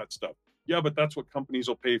know all that stuff. Yeah, but that's what companies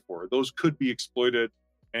will pay for. Those could be exploited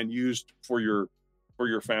and used for your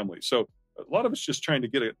family. So a lot of it's just trying to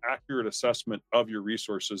get an accurate assessment of your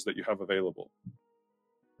resources that you have available.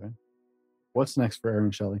 Okay. What's next for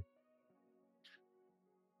Aaron Shelly?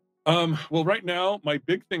 Well, right now, my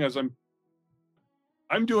big thing is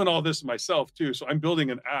I'm doing all this myself too. So I'm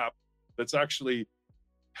building an app that's actually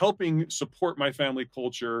helping support my family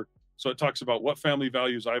culture. So it talks about what family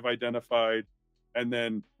values I've identified, and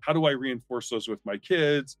then how do I reinforce those with my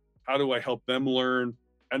kids? How do I help them learn?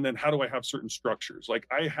 And then how do I have certain structures? Like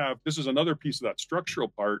this is another piece of that structural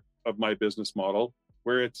part of my business model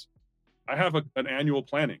where I have an annual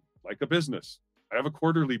planning, like a business. I have a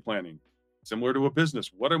quarterly planning, similar to a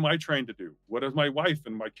business. What am I trying to do? What is my wife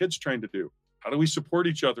and my kids trying to do? How do we support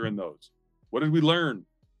each other in those? What did we learn?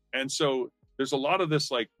 And so there's a lot of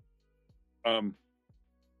this, like,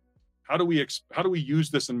 how do we use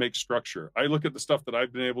this and make structure? I look at the stuff that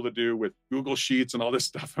I've been able to do with Google Sheets and all this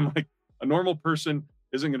stuff. I'm like, a normal person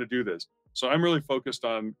isn't going to do this. So I'm really focused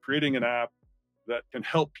on creating an app that can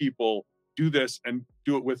help people do this and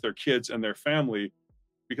do it with their kids and their family.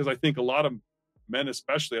 Because I think a lot of men,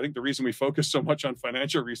 especially, I think the reason we focus so much on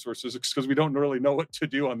financial resources is because we don't really know what to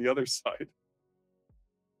do on the other side.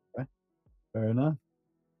 Okay. Fair enough.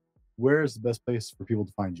 Where is the best place for people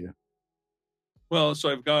to find you? Well, so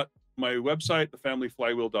I've got my website,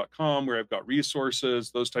 thefamilyflywheel.com, where I've got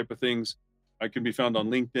resources, those type of things. I can be found on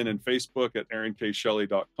LinkedIn and Facebook at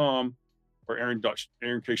aaronkshelley.com or Aaron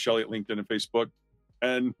K. Shelly at LinkedIn and Facebook.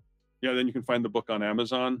 And yeah, then you can find the book on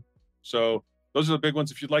Amazon. So those are the big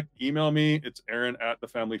ones. If you'd like to email me, it's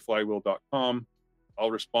aaron@thefamilyflywheel.com.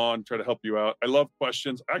 I'll respond, try to help you out. I love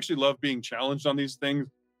questions. I actually love being challenged on these things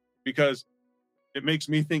because it makes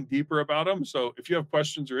me think deeper about them. So if you have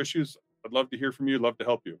questions or issues, I'd love to hear from you. I'd love to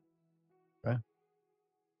help you. Okay.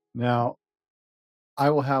 Now, I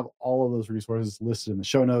will have all of those resources listed in the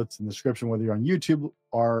show notes in the description, whether you're on YouTube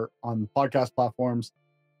or on the podcast platforms.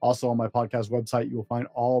 Also on my podcast website, you will find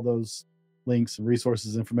all those links and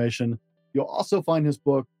resources, information. You'll also find his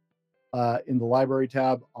book in the library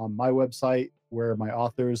tab on my website, where my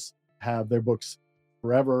authors have their books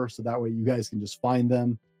forever. So that way you guys can just find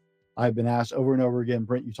them. I've been asked over and over again,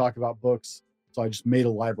 Brent, you talk about books. So I just made a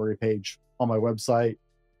library page on my website.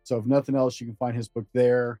 So if nothing else, you can find his book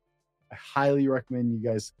there. I highly recommend you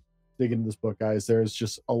guys dig into this book, guys. There's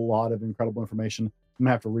just a lot of incredible information. I'm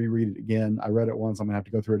gonna have to reread it again. I read it once. I'm gonna have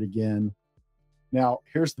to go through it again. Now,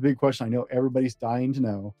 here's the big question I know everybody's dying to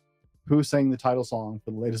know. Who sang the title song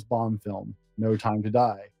for the latest Bond film, No Time to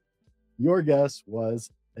Die? Your guess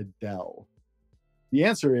was Adele. The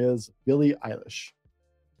answer is Billie Eilish,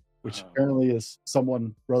 which apparently is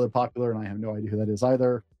someone rather popular, and I have no idea who that is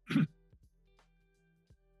either.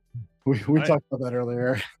 We talked about that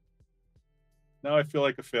earlier. Now I feel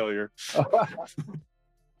like a failure.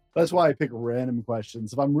 That's why I pick random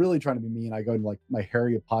questions. If I'm really trying to be mean, I go to like my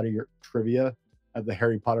Harry Potter trivia at the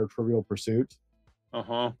Harry Potter Trivial Pursuit.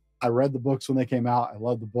 I read the books when they came out. I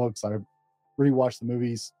love the books. I rewatched the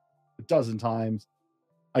movies a dozen times.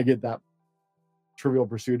 I get that Trivial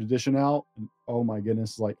Pursuit edition out, and oh my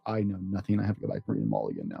goodness, like I know nothing. I have to go back and read them all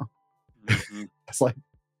again now. Mm-hmm. It's like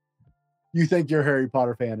you think you're a Harry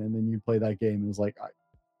Potter fan, and then you play that game, and it's like I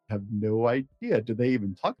have no idea. Did they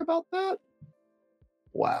even talk about that?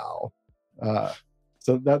 Wow.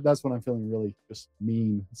 So that's when I'm feeling really just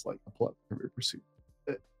mean. It's like a pull up Trivial Pursuit.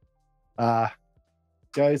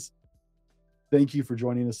 Guys, thank you for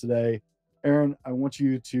joining us today. Aaron, I want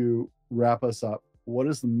you to wrap us up. What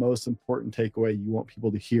is the most important takeaway you want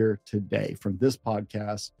people to hear today from this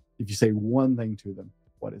podcast? If you say one thing to them,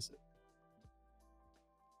 what is it?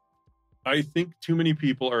 I think too many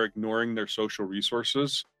people are ignoring their social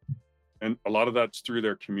resources. And a lot of that's through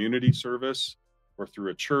their community service or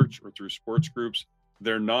through a church or through sports groups,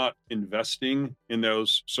 they're not investing in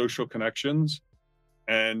those social connections.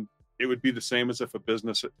 And it would be the same as if a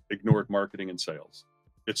business ignored marketing and sales.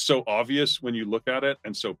 It's so obvious when you look at it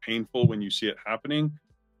and so painful when you see it happening.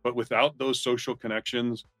 But without those social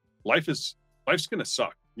connections, life's going to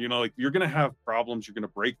suck. You know, like you're going to have problems. You're going to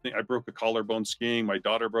break things. I broke a collarbone skiing. My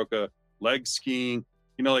daughter broke a leg skiing.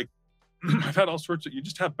 You know, like I've had all sorts of, you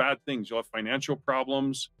just have bad things. You'll have financial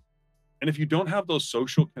problems. And if you don't have those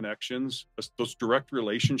social connections, those direct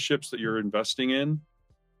relationships that you're investing in,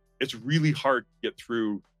 it's really hard to get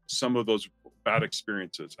through some of those bad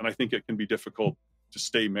experiences. And I think it can be difficult to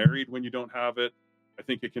stay married when you don't have it. I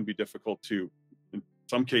think it can be difficult to, in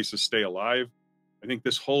some cases, stay alive. I think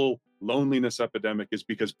this whole loneliness epidemic is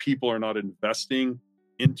because people are not investing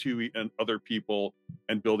into other people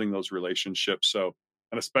and building those relationships. So,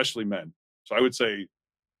 and especially men. So I would say,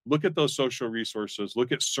 look at those social resources,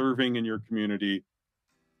 look at serving in your community.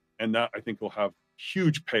 And that I think will have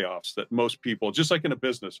huge payoffs that most people, just like in a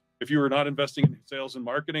business, if you were not investing in sales and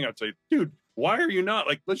marketing, I'd say, dude, why are you not?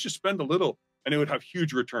 Like, let's just spend a little, and it would have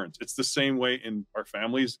huge returns. It's the same way in our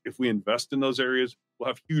families. If we invest in those areas, we'll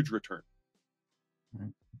have huge return.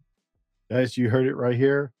 Guys, you heard it right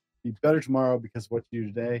here. Be better tomorrow because of what you do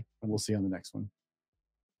today, and we'll see you on the next one.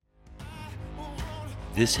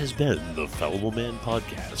 This has been the Fallible Man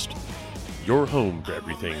Podcast, your home for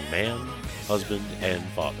everything man, husband, and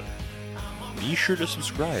father. Be sure to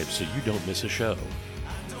subscribe so you don't miss a show.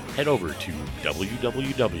 Head over to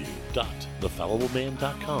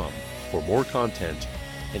www.thefallibleman.com for more content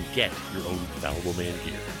and get your own Fallible Man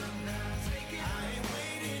gear.